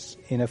patience,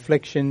 in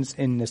afflictions,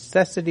 in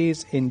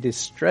necessities, in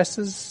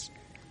distresses,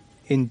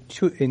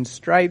 in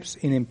stripes,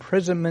 in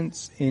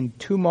imprisonments, in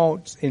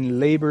tumults,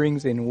 in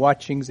laborings, in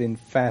watchings, in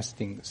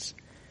fastings.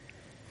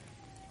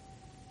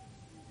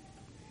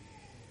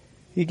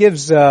 He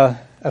gives a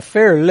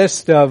fair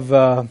list of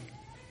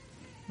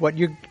what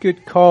you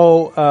could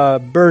call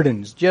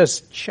burdens,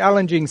 just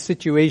challenging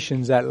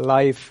situations that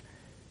life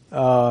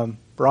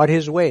brought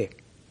his way.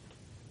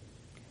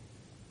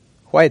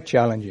 Quite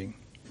challenging.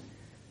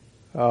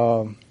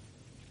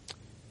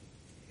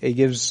 He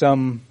gives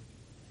some,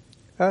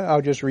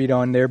 I'll just read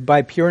on there.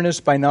 By pureness,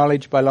 by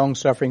knowledge, by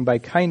long-suffering, by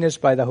kindness,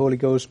 by the Holy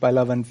Ghost, by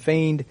love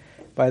unfeigned,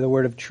 by the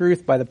word of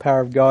truth, by the power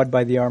of God,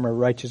 by the armor of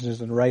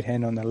righteousness on the right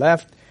hand on the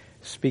left.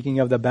 Speaking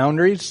of the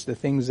boundaries, the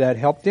things that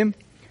helped him.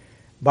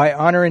 By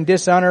honor and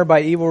dishonor,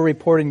 by evil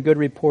report and good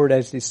report,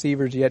 as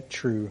deceivers yet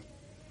true.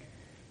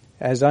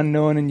 As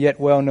unknown and yet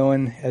well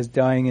known, as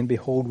dying and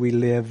behold we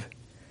live.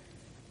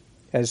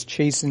 As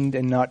chastened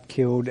and not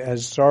killed,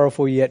 as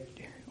sorrowful yet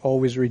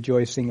always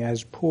rejoicing,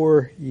 as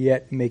poor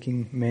yet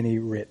making many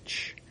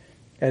rich,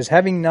 as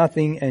having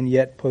nothing and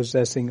yet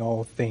possessing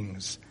all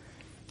things.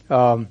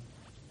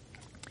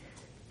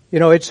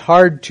 It's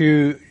hard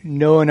to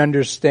know and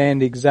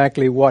understand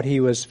exactly what he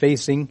was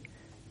facing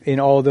in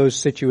all those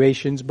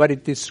situations, but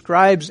it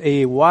describes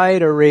a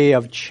wide array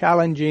of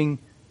challenging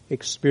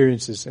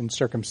experiences and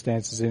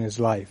circumstances in his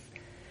life,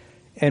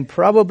 and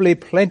probably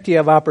plenty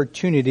of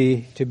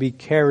opportunity to be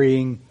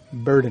carrying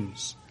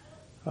burdens.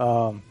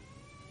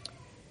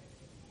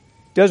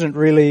 Doesn't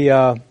really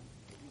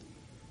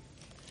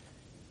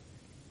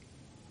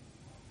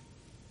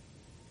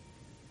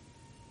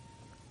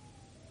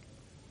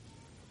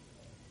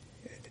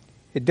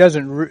it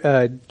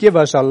doesn't give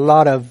us a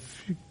lot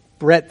of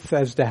breadth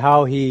as to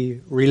how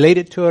he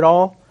related to it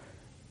all,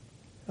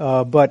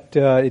 but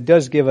it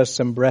does give us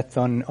some breadth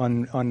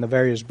on the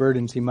various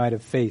burdens he might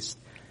have faced.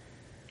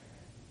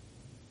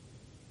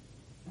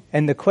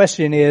 And the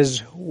question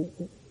is,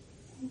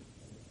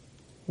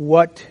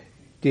 what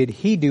did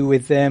he do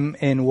with them,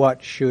 and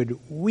what should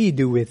we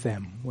do with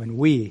them when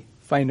we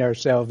find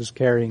ourselves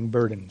carrying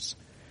burdens?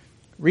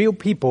 Real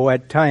people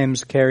at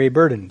times carry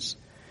burdens.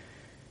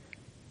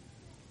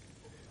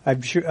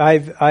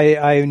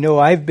 I know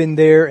I've been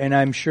there, and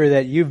I'm sure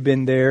that you've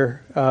been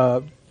there,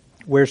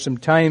 where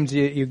sometimes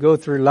you go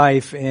through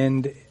life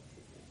and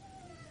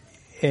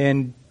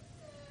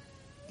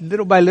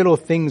little by little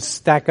things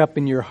stack up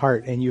in your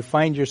heart, and you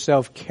find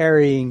yourself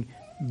carrying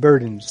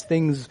burdens,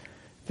 things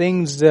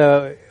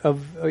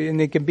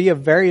and it can be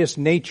of various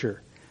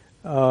nature.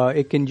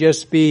 It can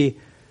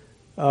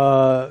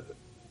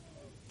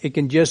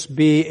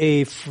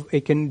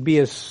be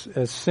as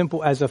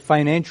simple as a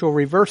financial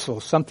reversal.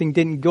 Something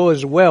didn't go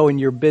as well in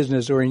your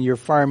business or in your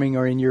farming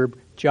or in your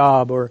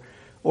job, or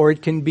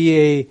it can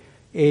be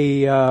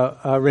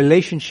a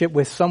relationship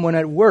with someone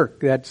at work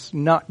that's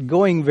not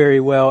going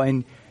very well,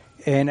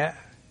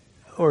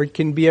 or it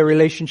can be a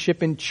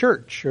relationship in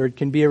church, or it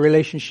can be a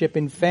relationship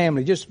in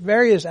family. Just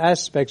various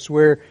aspects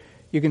where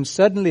you can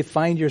suddenly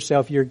find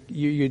yourself,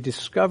 you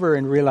discover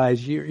and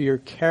realize you're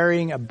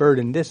carrying a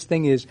burden. This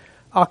thing is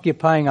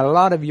occupying a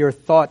lot of your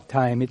thought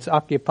time. It's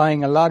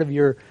occupying a lot of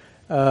your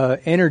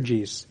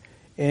energies,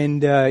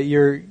 and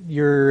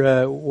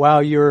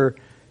while you're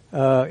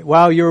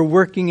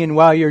working and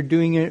while you're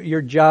doing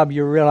your job,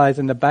 you realize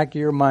in the back of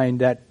your mind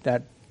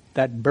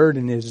that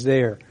burden is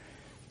there.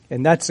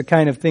 And that's the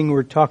kind of thing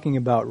we're talking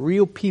about.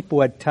 Real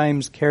people at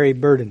times carry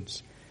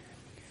burdens.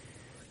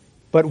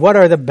 But what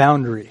are the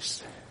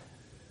boundaries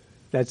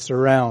that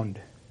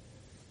surround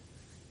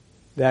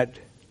that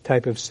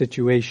type of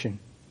situation?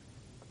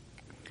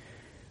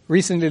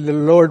 Recently, the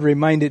Lord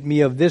reminded me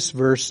of this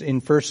verse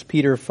in 1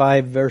 Peter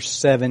 5, verse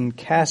 7,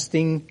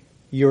 casting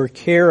your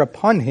care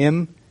upon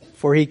Him,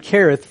 for He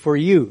careth for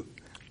you.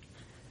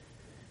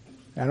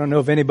 I don't know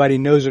if anybody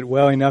knows it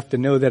well enough to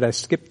know that I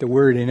skipped a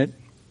word in it.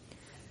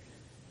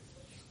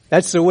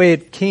 That's the way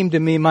it came to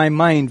me, my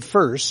mind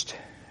first,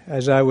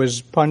 as I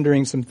was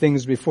pondering some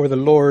things before the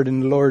Lord,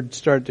 and the Lord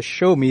started to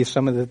show me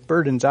some of the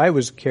burdens I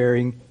was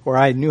carrying, or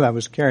I knew I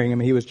was carrying them.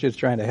 He was just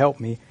trying to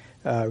help me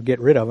get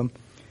rid of them.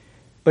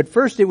 But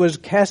first it was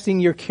casting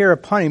your care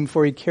upon Him,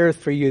 for He careth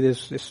for you.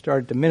 This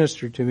started to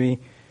minister to me.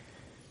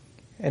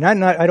 And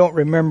I don't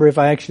remember if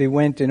I actually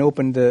went and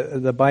opened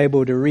the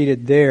Bible to read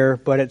it there,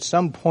 but at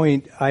some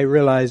point I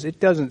realized it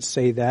doesn't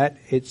say that.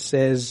 It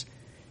says,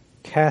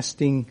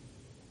 casting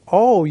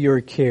all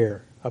your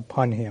care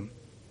upon Him,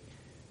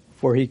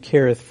 for He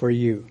careth for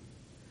you.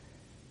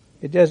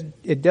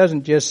 It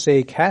doesn't just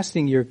say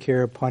casting your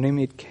care upon Him,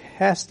 it's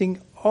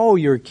casting all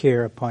your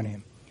care upon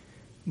Him.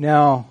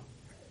 Now,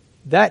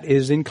 that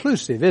is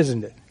inclusive,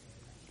 isn't it?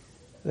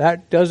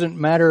 That doesn't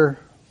matter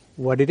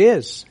what it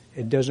is.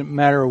 It doesn't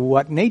matter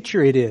what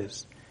nature it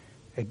is.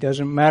 It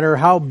doesn't matter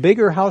how big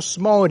or how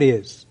small it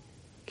is.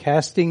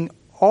 Casting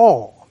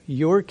all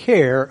your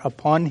care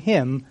upon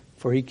Him,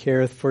 for He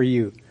careth for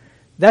you.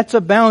 That's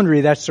a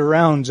boundary that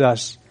surrounds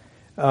us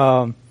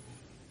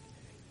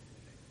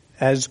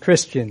as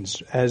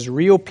Christians, as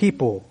real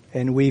people,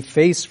 and we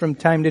face from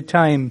time to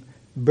time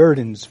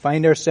burdens,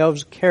 find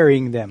ourselves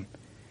carrying them,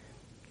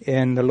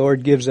 and the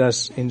Lord gives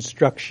us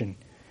instruction.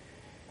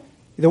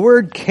 The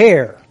word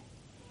care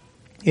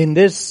in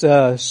this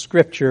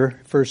scripture,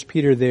 1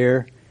 Peter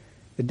there,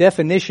 the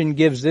definition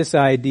gives this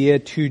idea: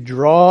 to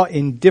draw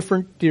in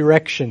different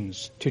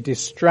directions, to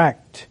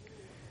distract,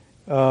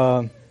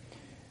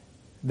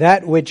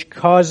 that which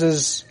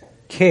causes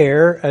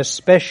care,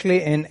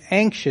 especially an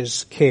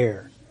anxious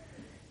care.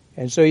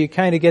 And so you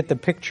kind of get the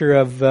picture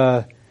of,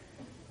 that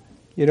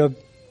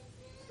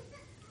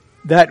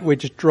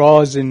which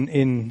draws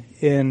in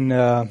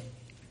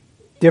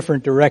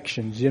different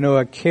directions.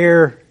 A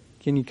care,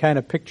 can you kind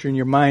of picture in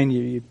your mind,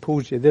 it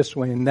pulls you this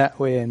way and that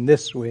way and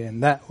this way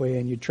and that way,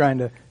 and you're trying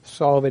to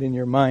solve it in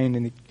your mind,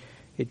 and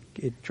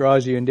it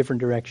draws you in different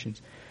directions.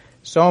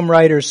 Psalm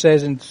writer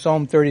says in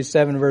Psalm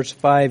 37 verse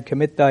 5,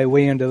 commit thy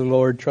way unto the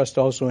Lord, trust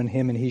also in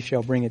Him, and He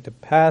shall bring it to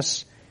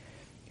pass.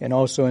 And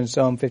also in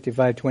Psalm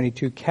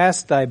 55:22,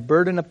 cast thy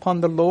burden upon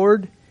the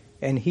Lord,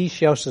 and He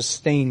shall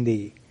sustain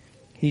thee.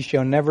 He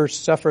shall never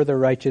suffer the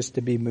righteous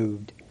to be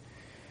moved.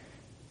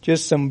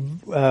 Just some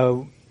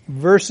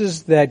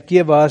verses that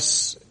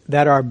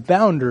that are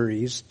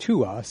boundaries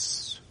to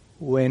us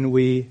when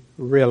we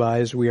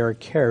realize we are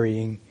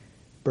carrying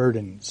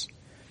burdens.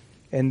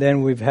 And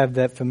then we have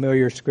that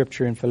familiar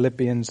scripture in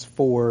Philippians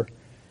 4,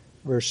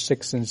 verse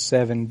 6 and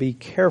 7. Be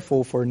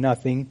careful for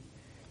nothing.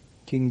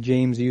 King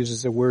James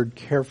uses the word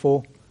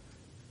careful.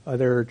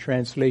 Other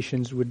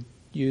translations would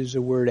use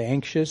the word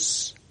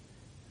anxious.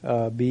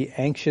 Be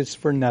anxious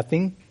for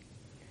nothing,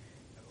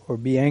 or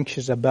be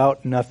anxious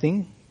about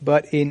nothing.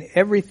 But in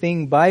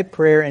everything by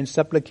prayer and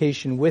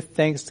supplication with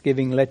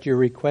thanksgiving, let your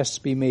requests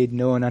be made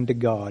known unto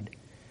God.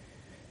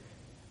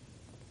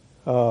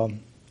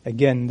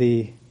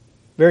 Again,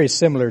 very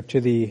similar to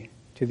the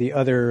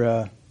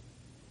other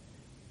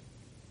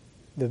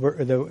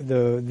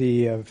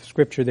the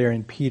scripture there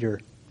in Peter.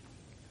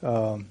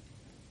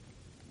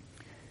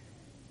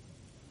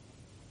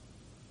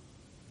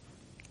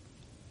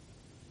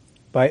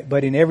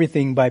 But in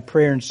everything by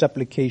prayer and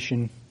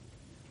supplication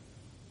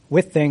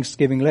with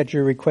thanksgiving, let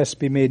your requests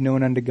be made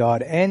known unto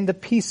God, and the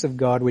peace of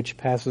God, which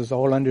passes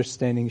all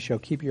understanding, shall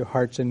keep your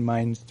hearts and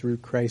minds through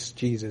Christ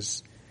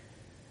Jesus.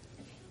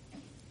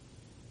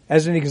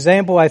 As an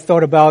example, I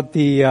thought about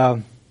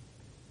the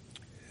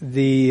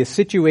the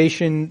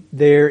situation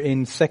there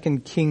in 2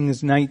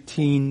 Kings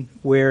 19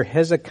 where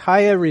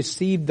Hezekiah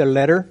received the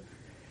letter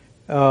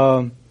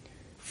from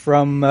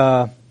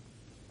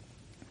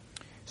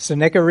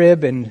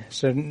Sennacherib, and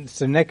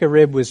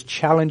Sennacherib was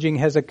challenging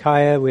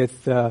Hezekiah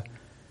with the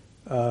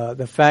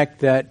fact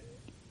that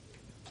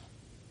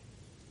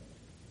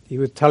he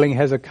was telling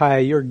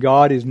Hezekiah, your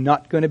God is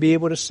not going to be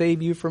able to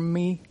save you from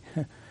me,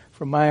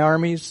 from my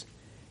armies.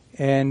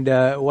 And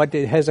what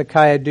did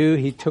Hezekiah do?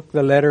 He took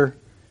the letter,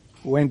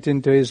 went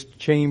into his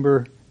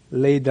chamber,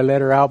 laid the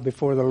letter out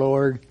before the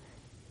Lord,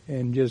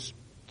 and just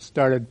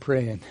started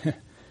praying.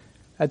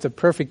 That's a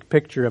perfect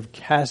picture of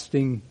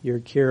casting your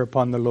care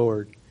upon the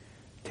Lord.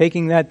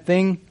 Taking that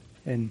thing,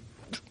 and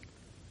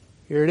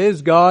here it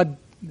is, God.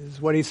 This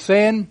is what He's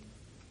saying.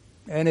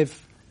 And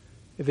if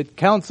it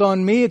counts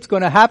on me, it's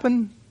going to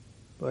happen.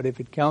 But if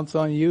it counts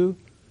on you,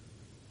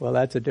 well,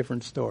 that's a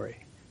different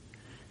story.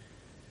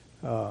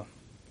 So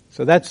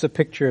that's the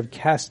picture of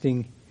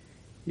casting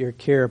your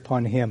care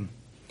upon Him.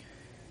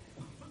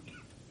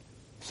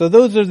 So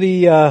those are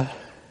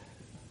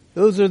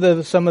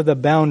some of the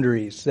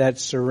boundaries that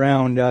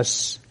surround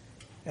us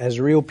as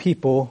real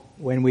people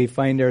when we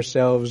find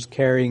ourselves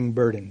carrying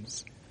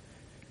burdens.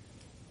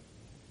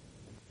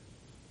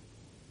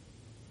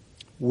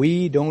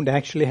 We don't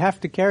actually have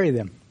to carry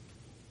them.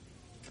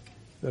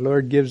 The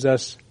Lord gives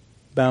us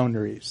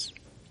boundaries,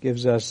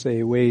 gives us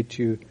a way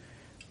to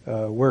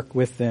work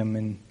with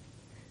them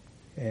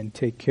and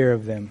take care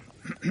of them.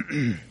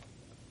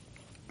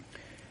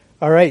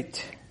 All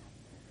right.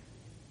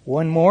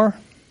 One more.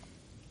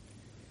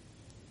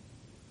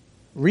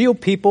 Real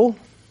people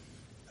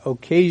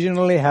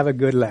occasionally have a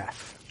good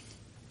laugh.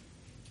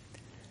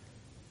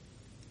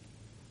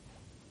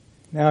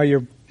 Now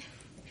you're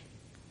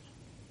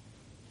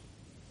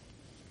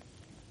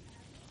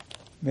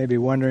maybe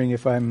wondering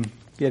if I'm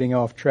getting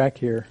off track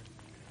here.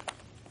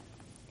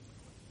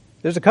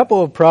 There's a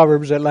couple of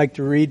Proverbs I'd like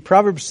to read.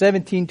 Proverbs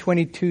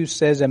 17:22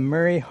 says, a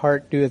merry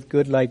heart doeth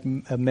good like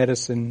a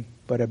medicine,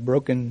 but a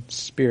broken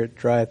spirit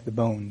drieth the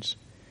bones.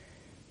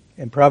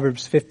 And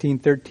Proverbs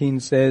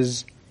 15:13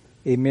 says,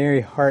 a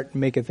merry heart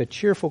maketh a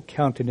cheerful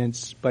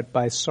countenance, but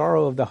by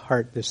sorrow of the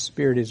heart the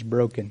spirit is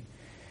broken.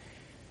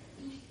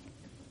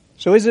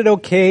 So is it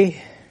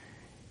okay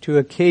to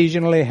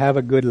occasionally have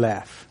a good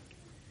laugh?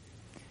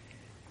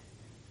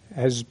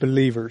 As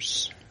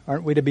believers,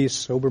 aren't we to be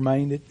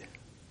sober-minded?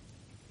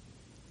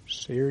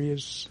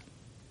 Serious?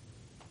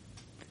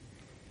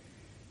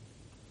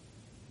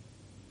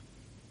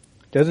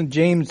 Doesn't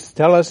James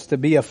tell us to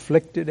be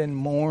afflicted and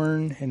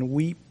mourn and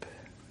weep?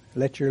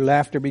 Let your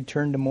laughter be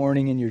turned to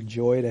mourning and your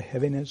joy to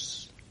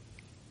heaviness.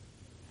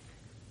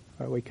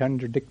 Are we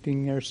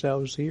contradicting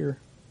ourselves here?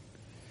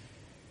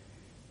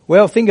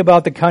 Well, think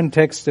about the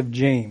context of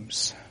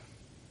James.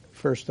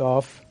 First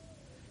off,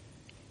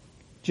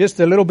 just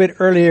a little bit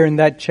earlier in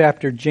that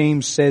chapter,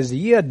 James says,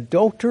 ye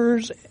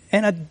adulterers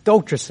and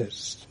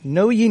adulteresses,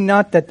 know ye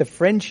not that the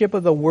friendship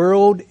of the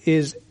world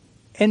is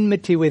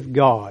enmity with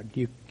God?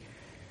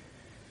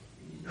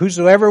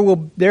 Whosoever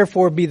will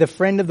therefore be the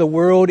friend of the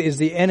world is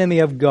the enemy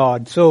of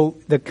God. So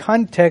the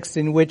context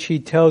in which he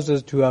tells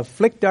us to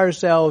afflict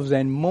ourselves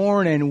and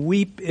mourn and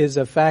weep is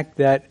the fact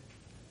that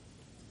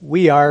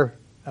we're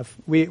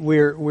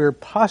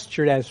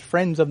postured as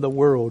friends of the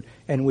world,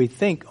 and we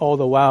think all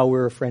the while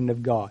we're a friend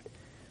of God.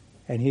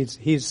 And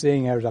he's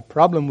saying there's a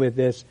problem with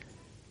this.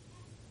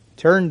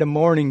 Turn to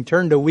mourning,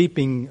 turn to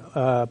weeping,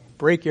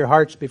 break your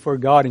hearts before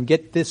God and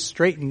get this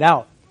straightened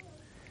out.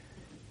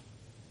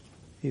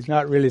 He's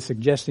not really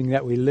suggesting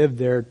that we live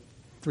there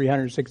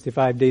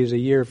 365 days a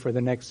year for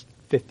the next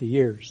 50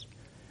 years.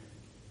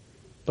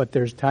 But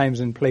there's times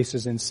and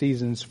places and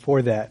seasons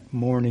for that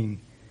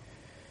mourning.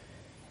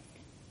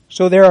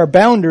 So there are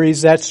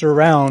boundaries that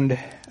surround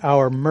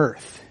our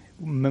mirth,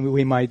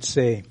 we might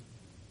say.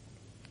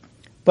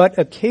 But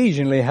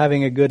occasionally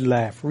having a good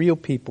laugh. Real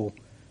people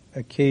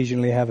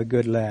occasionally have a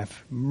good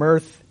laugh.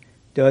 Mirth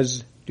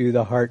does do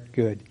the heart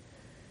good.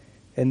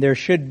 And there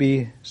should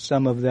be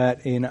some of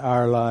that in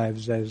our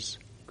lives as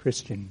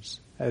Christians,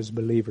 as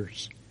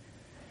believers.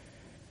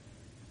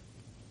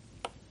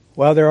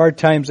 While there are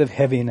times of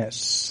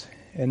heaviness,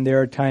 and there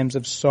are times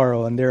of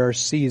sorrow, and there are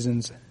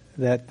seasons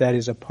that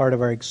is a part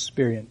of our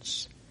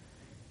experience,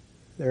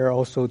 there are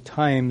also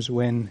times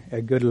when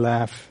a good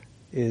laugh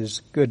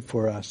is good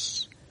for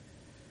us.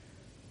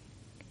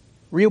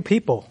 Real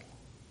people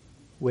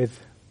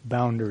with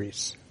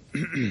boundaries.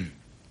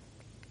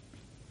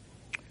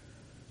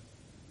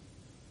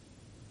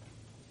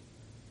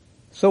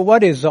 So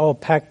what is all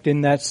packed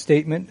in that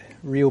statement?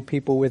 Real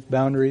people with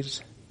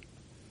boundaries.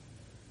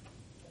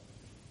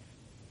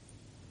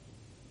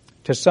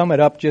 To sum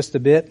it up just a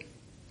bit,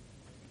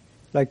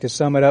 I'd like to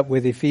sum it up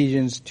with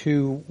Ephesians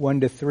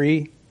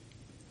 2:1-3.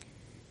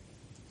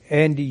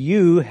 And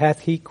you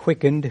hath he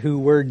quickened who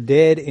were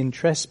dead in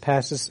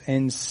trespasses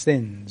and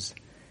sins,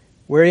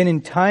 wherein in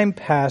time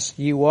past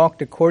ye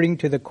walked according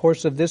to the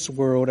course of this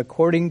world,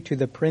 according to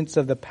the prince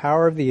of the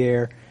power of the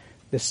air,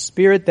 the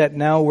spirit that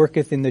now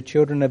worketh in the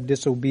children of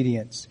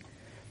disobedience,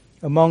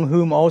 among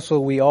whom also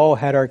we all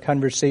had our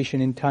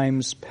conversation in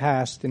times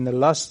past in the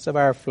lusts of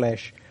our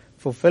flesh,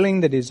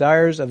 fulfilling the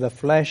desires of the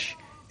flesh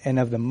and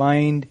of the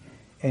mind,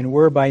 and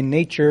were by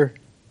nature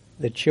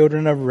the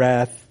children of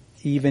wrath,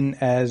 even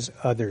as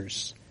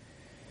others.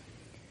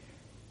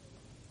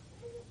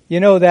 You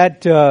know,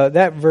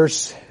 that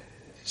verse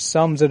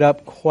sums it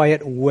up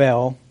quite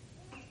well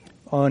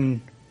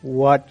on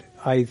what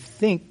I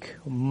think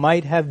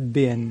might have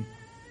been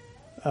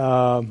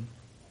part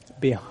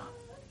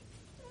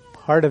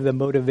of the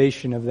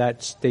motivation of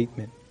that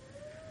statement.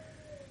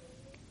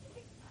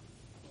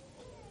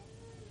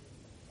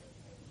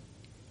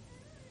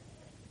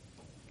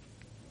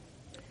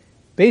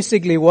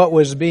 Basically, what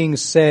was being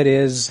said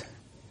is,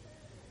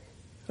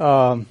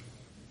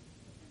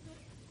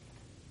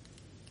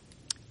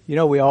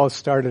 we all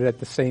started at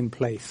the same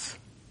place.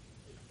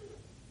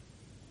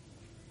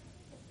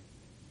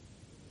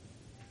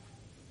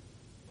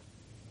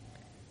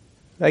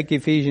 Like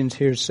Ephesians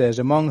here says,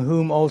 among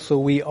whom also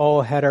we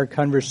all had our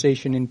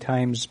conversation in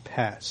times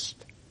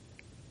past,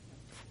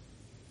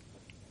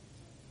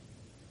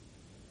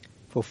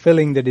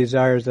 fulfilling the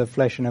desires of the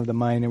flesh and of the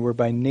mind, and were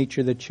by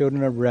nature the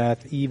children of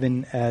wrath,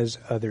 even as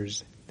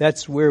others.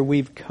 That's where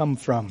we've come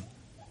from.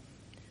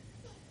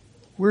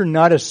 We're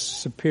not a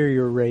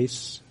superior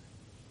race.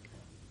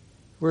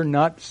 We're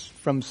not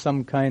from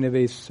some kind of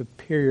a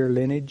superior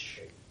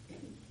lineage.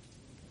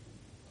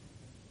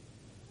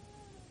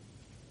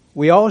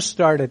 We all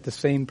start at the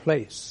same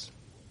place.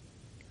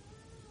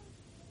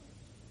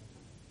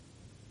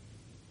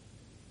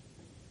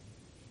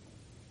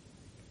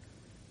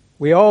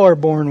 We all are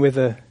born with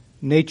a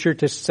nature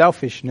to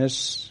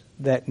selfishness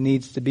that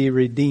needs to be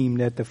redeemed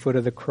at the foot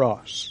of the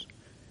cross.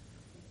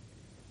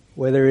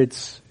 Whether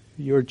it's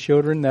your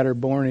children that are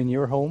born in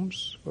your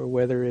homes, or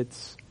whether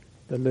it's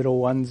the little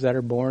ones that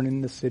are born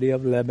in the city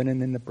of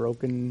Lebanon in the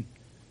broken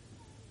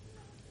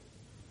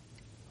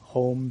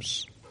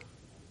homes.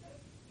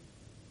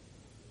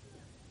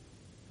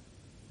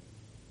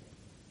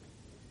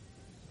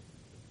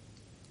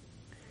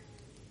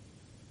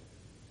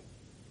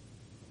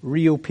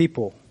 Real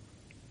people.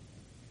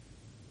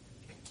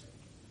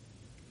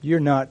 You're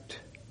like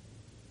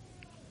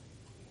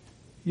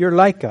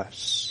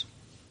us.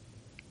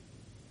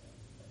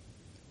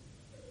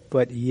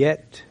 But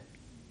yet,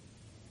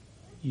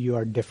 you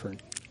are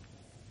different.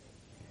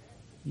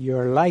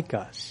 You're like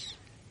us,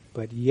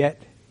 but yet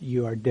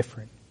you are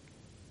different.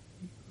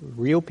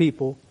 Real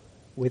people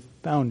with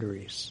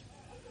boundaries.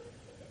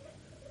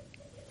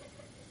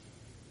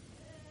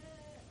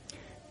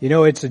 You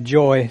know, it's a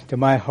joy to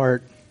my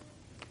heart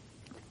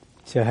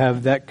to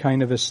have that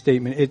kind of a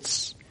statement.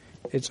 It's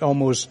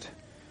almost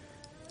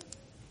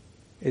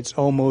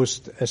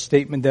a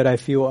statement that I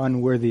feel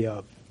unworthy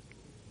of,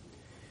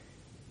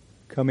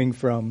 coming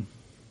from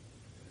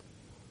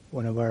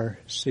one of our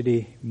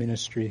city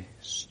ministry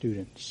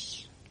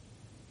students.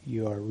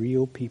 You are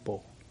real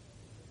people.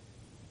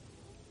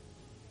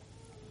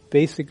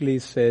 Basically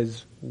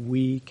says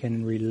we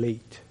can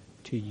relate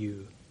to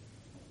you.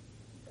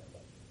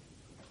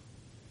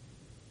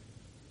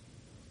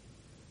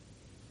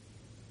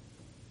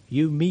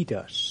 You meet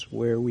us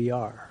where we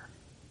are.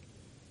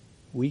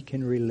 We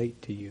can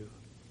relate to you.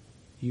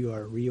 You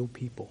are real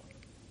people.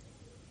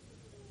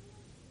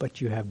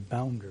 But you have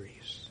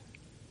boundaries.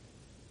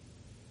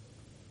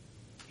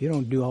 You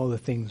don't do all the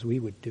things we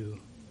would do.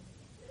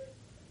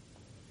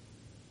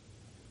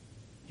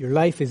 Your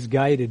life is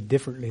guided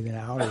differently than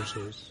ours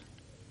is.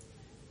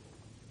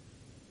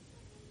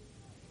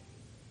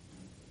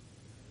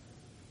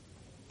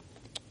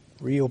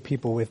 Real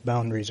people with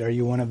boundaries. Are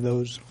you one of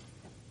those?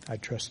 I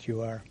trust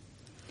you are.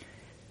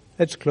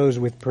 Let's close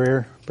with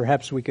prayer.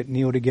 Perhaps we could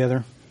kneel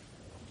together.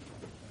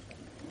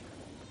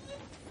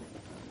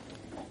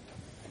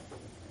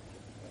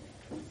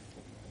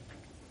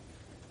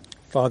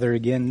 Father,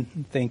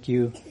 again, thank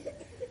you.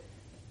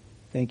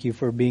 Thank you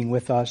for being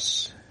with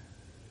us,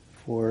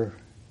 for,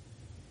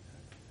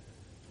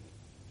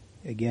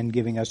 again,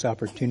 giving us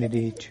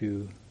opportunity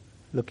to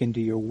look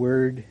into your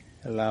word,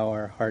 allow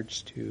our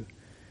hearts to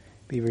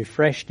be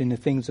refreshed in the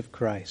things of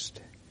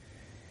Christ.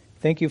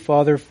 Thank you,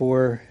 Father,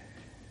 for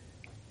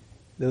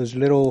those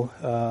little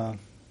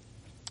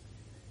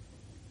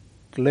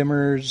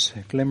glimmers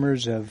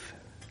of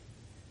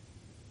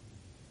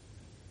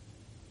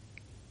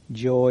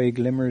joy,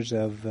 glimmers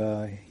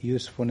of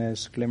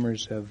usefulness,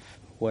 glimmers of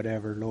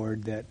whatever,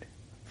 Lord, that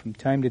from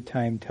time to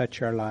time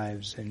touch our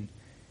lives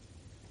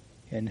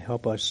and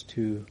help us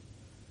to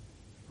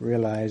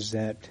realize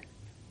that,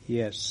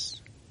 yes,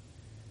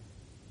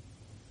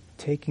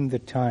 taking the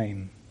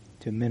time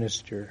to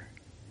minister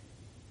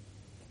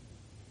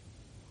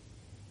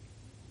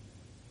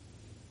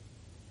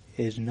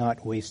is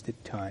not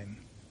wasted time.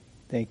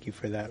 Thank you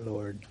for that,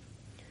 Lord.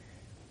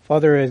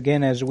 Father,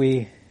 again, as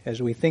we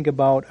think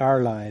about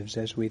our lives,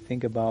 as we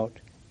think about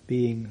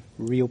being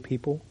real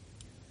people,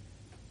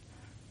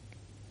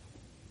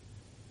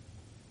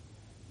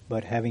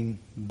 but having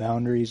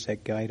boundaries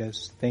that guide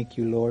us, thank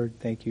you, Lord.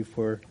 Thank you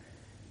for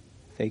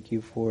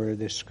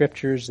the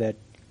scriptures that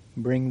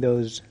bring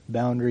those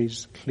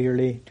boundaries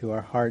clearly to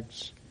our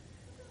hearts.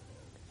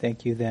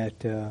 Thank you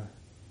that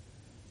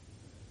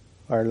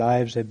our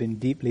lives have been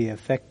deeply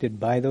affected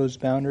by those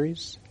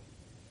boundaries.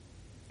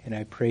 And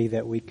I pray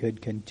that we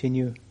could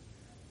continue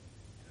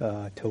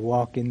to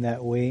walk in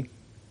that way,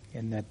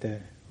 and that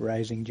the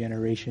rising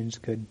generations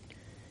could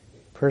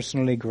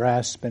personally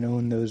grasp and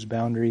own those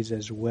boundaries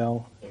as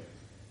well.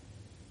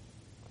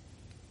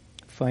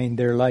 Find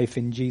their life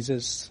in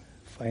Jesus,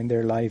 find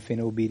their life in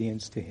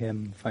obedience to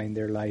Him, find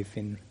their life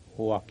in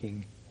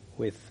walking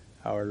with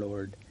our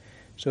Lord.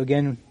 So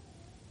again,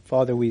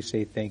 Father, we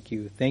say thank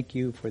you. Thank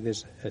you for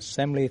this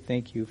assembly.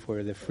 Thank you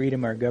for the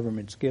freedom our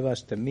governments give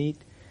us to meet.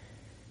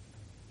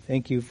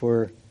 Thank you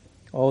for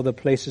all the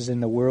places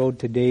in the world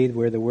today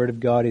where the Word of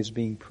God is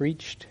being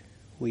preached.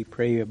 We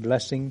pray a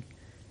blessing,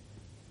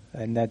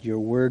 and that your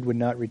Word would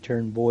not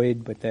return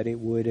void, but that it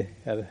would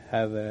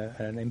have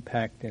an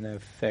impact and an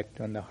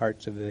effect on the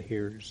hearts of the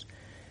hearers.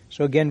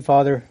 So again,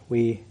 Father,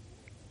 we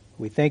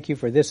thank you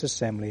for this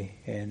assembly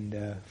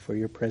and for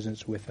your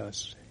presence with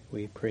us.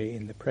 We pray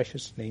in the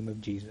precious name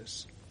of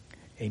Jesus.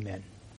 Amen.